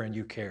you're there and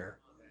you care.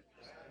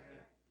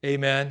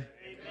 Amen?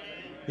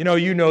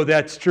 You know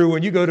that's true.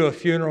 When you go to a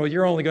funeral,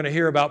 you're only going to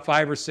hear about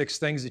 5 or 6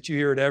 things that you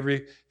hear at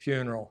every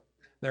funeral.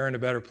 They're in a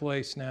better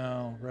place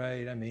now,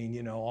 right? I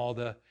mean, all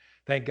the,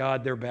 thank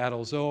God their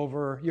battle's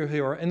over. You're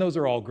here, and those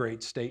are all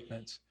great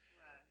statements.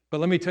 But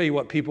let me tell you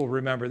what people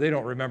remember. They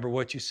don't remember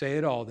what you say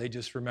at all. They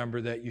just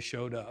remember that you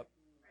showed up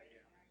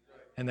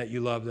and that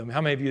you love them.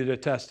 How many of you would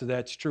attest to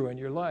that's true in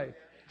your life?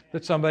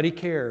 That somebody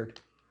cared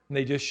and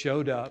they just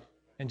showed up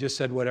and just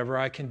said, whatever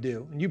I can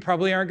do. And you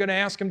probably aren't going to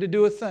ask them to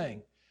do a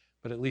thing,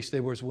 but at least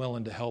they were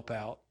willing to help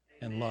out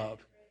and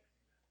love.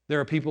 There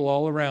are people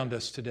all around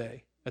us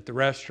today, at the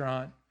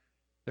restaurant,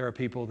 There are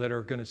people that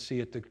are going to see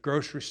at the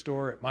grocery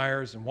store, at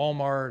Myers and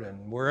Walmart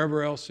and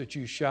wherever else that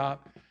you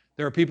shop.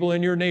 There are people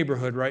in your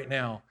neighborhood right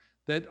now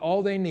that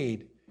all they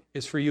need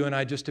is for you and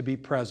I just to be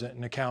present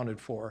and accounted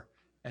for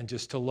and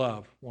just to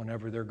love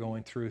whenever they're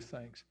going through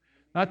things.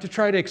 Not to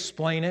try to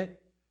explain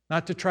it,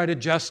 not to try to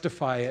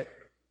justify it,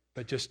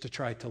 but just to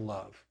try to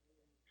love.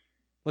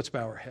 Let's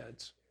bow our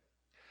heads.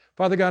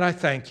 Father God, I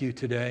thank you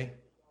today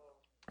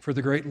for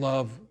the great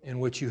love in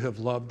which you have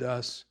loved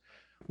us.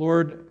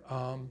 Lord,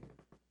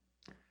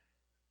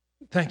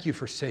 thank you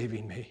for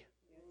saving me.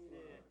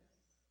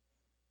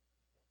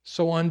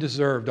 So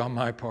undeserved on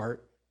my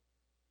part,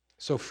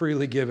 so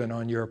freely given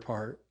on your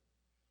part.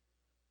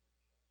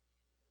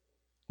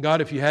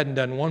 God, if you hadn't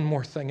done one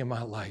more thing in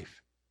my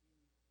life,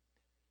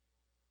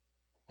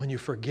 when you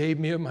forgave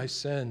me of my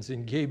sins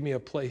and gave me a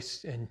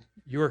place in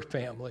your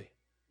family,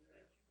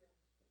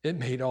 it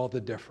made all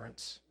the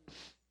difference.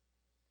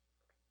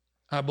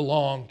 I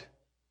belonged.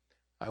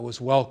 I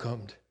was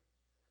welcomed.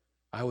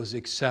 I was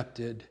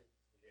accepted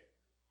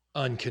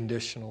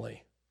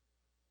unconditionally.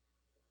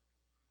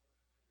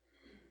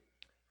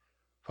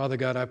 Father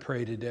God, I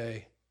pray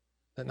today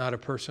that not a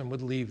person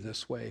would leave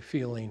this way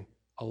feeling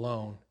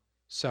alone,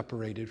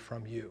 separated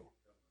from you.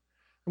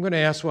 I'm going to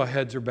ask while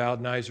heads are bowed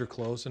and eyes are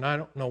closed, and I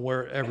don't know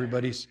where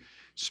everybody's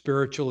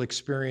spiritual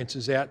experience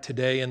is at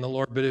today in the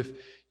Lord, but if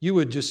you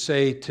would just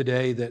say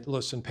today that,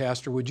 listen,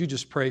 Pastor, would you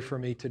just pray for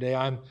me today?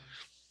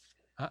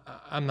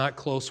 I'm not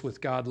close with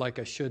God like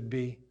I should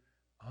be.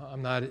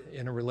 I'm not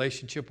in a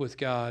relationship with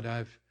God.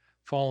 I've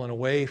fallen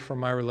away from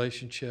my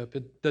relationship.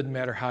 It doesn't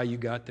matter how you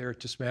got there. It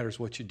just matters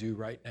what you do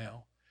right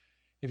now.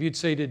 If you'd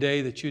say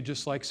today that you'd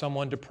just like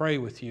someone to pray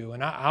with you,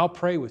 and I'll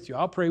pray with you.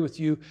 I'll pray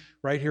with you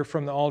right here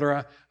from the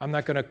altar. I'm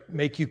not going to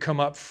make you come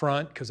up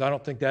front because I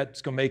don't think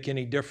that's going to make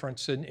any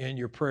difference in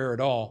your prayer at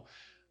all.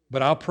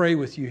 But I'll pray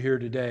with you here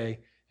today,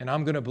 and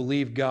I'm going to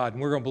believe God,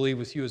 and we're going to believe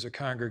with you as a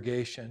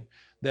congregation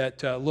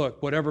that,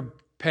 look, whatever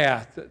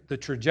path, the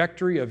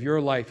trajectory of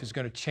your life is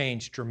going to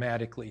change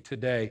dramatically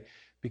today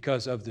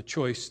because of the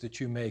choice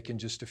that you make in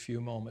just a few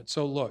moments.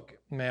 So look,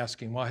 I'm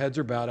asking, while heads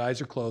are bowed,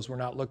 eyes are closed, we're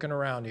not looking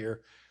around here.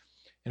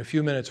 In a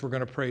few minutes, we're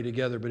going to pray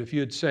together. But if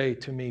you'd say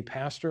to me,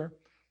 Pastor,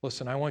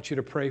 listen, I want you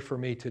to pray for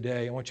me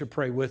today. I want you to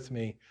pray with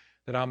me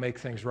that I'll make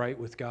things right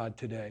with God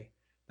today,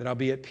 that I'll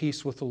be at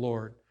peace with the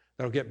Lord,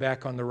 that I'll get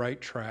back on the right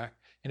track.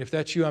 And if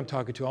that's you I'm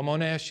talking to, I'm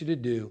going to ask you to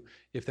do,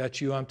 if that's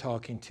you I'm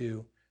talking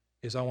to,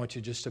 is I want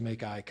you just to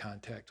make eye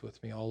contact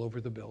with me all over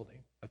the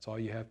building. That's all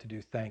you have to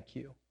do. Thank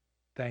you.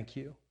 Thank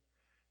you.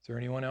 Is there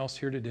anyone else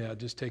here today? I'll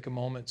just take a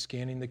moment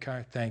scanning the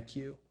card. Thank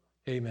you.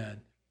 Amen.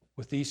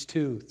 With these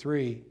 2,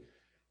 3,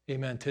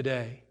 amen,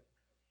 today.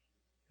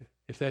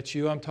 If that's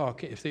you I'm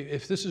talking,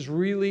 if this is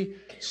really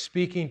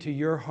speaking to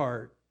your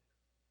heart,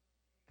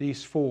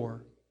 these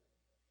 4,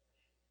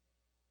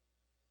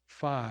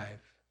 5.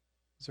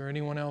 Is there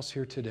anyone else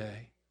here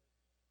today?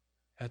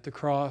 At the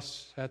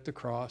cross,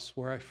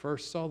 where I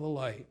first saw the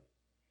light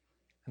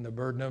and the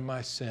burden of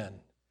my sin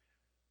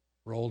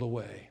rolled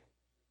away.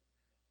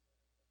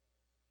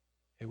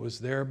 It was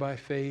there by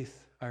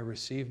faith I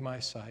received my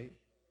sight,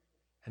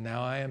 and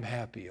now I am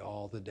happy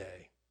all the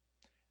day.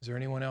 Is there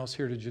anyone else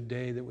here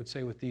today that would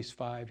say with these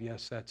 5,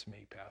 yes, that's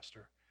me,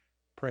 Pastor.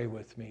 Pray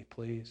with me,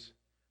 please,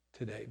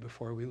 today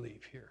before we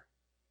leave here.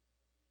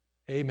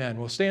 Amen.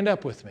 Well, stand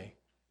up with me.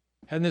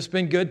 Hasn't this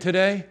been good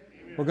today?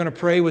 We're going to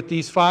pray with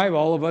these 5,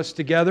 all of us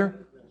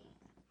together.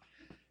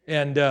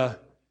 And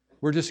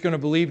we're just going to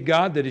believe,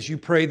 God, that as you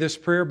pray this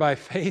prayer by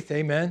faith,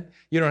 amen,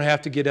 you don't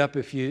have to get up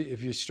if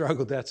you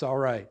struggle. That's all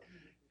right.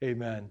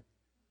 Amen.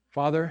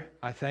 Father,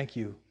 I thank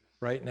you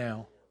right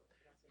now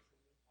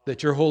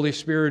that your Holy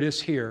Spirit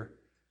is here,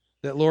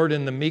 that, Lord,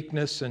 in the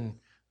meekness and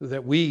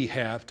that we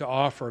have to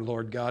offer,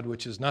 Lord God,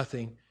 which is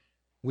nothing,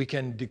 we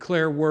can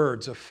declare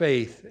words of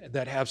faith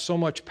that have so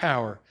much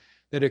power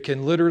that it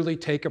can literally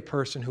take a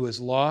person who is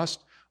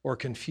lost or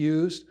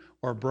confused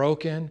or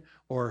broken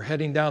or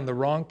heading down the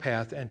wrong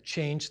path and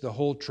change the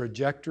whole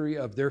trajectory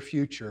of their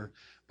future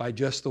by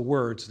just the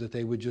words that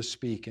they would just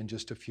speak in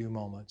just a few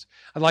moments.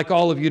 I'd like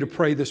all of you to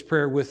pray this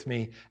prayer with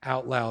me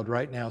out loud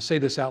right now. Say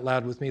this out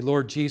loud with me.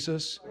 Lord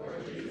Jesus,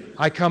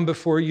 I come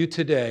before you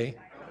today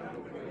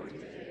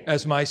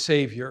as my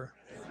Savior.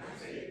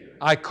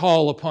 I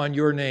call upon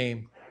your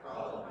name.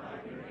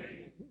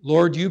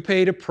 Lord, you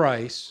paid a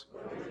price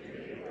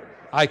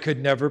I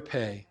could never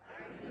pay.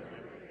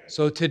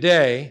 So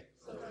today,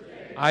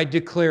 I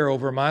declare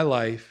over my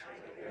life,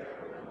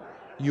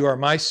 you are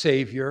my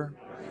Savior.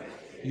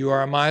 You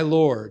are my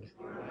Lord.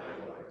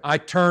 I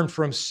turn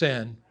from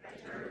sin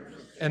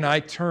and I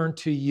turn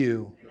to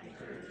you.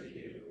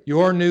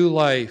 Your new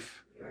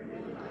life.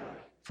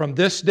 From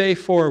this day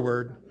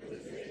forward,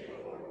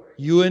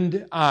 you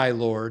and I,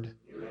 Lord,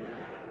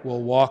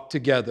 will walk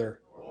together.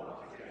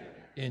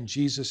 In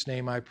Jesus'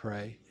 name I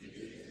pray.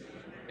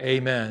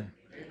 Amen.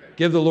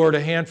 Give the Lord a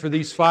hand for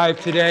these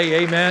 5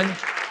 today. Amen.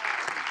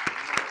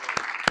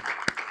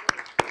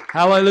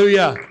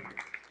 Hallelujah.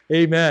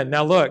 Amen.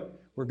 Now look,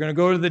 we're going to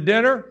go to the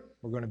dinner.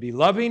 We're going to be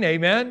loving.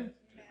 Amen.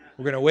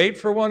 We're going to wait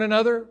for one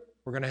another.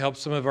 We're going to help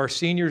some of our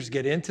seniors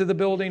get into the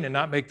building and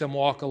not make them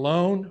walk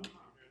alone.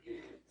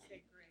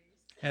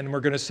 And we're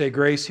going to say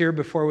grace here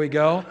before we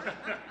go,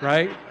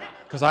 right?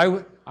 Because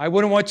I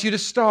wouldn't want you to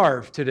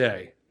starve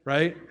today,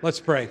 right? Let's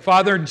pray.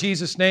 Father, in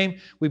Jesus' name,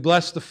 we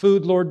bless the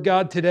food, Lord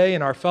God, today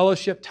in our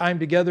fellowship time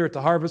together at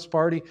the harvest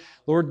party.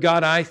 Lord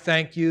God, I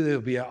thank you.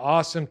 It'll be an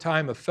awesome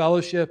time of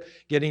fellowship,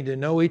 getting to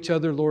know each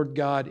other, Lord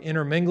God,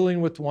 intermingling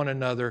with one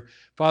another.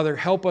 Father,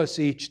 help us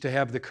each to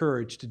have the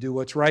courage to do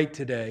what's right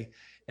today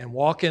and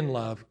walk in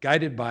love,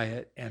 guided by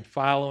it and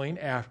following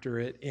after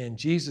it. In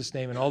Jesus'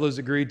 name, and all those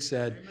agreed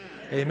said,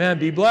 Amen.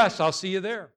 Be blessed. I'll see you there.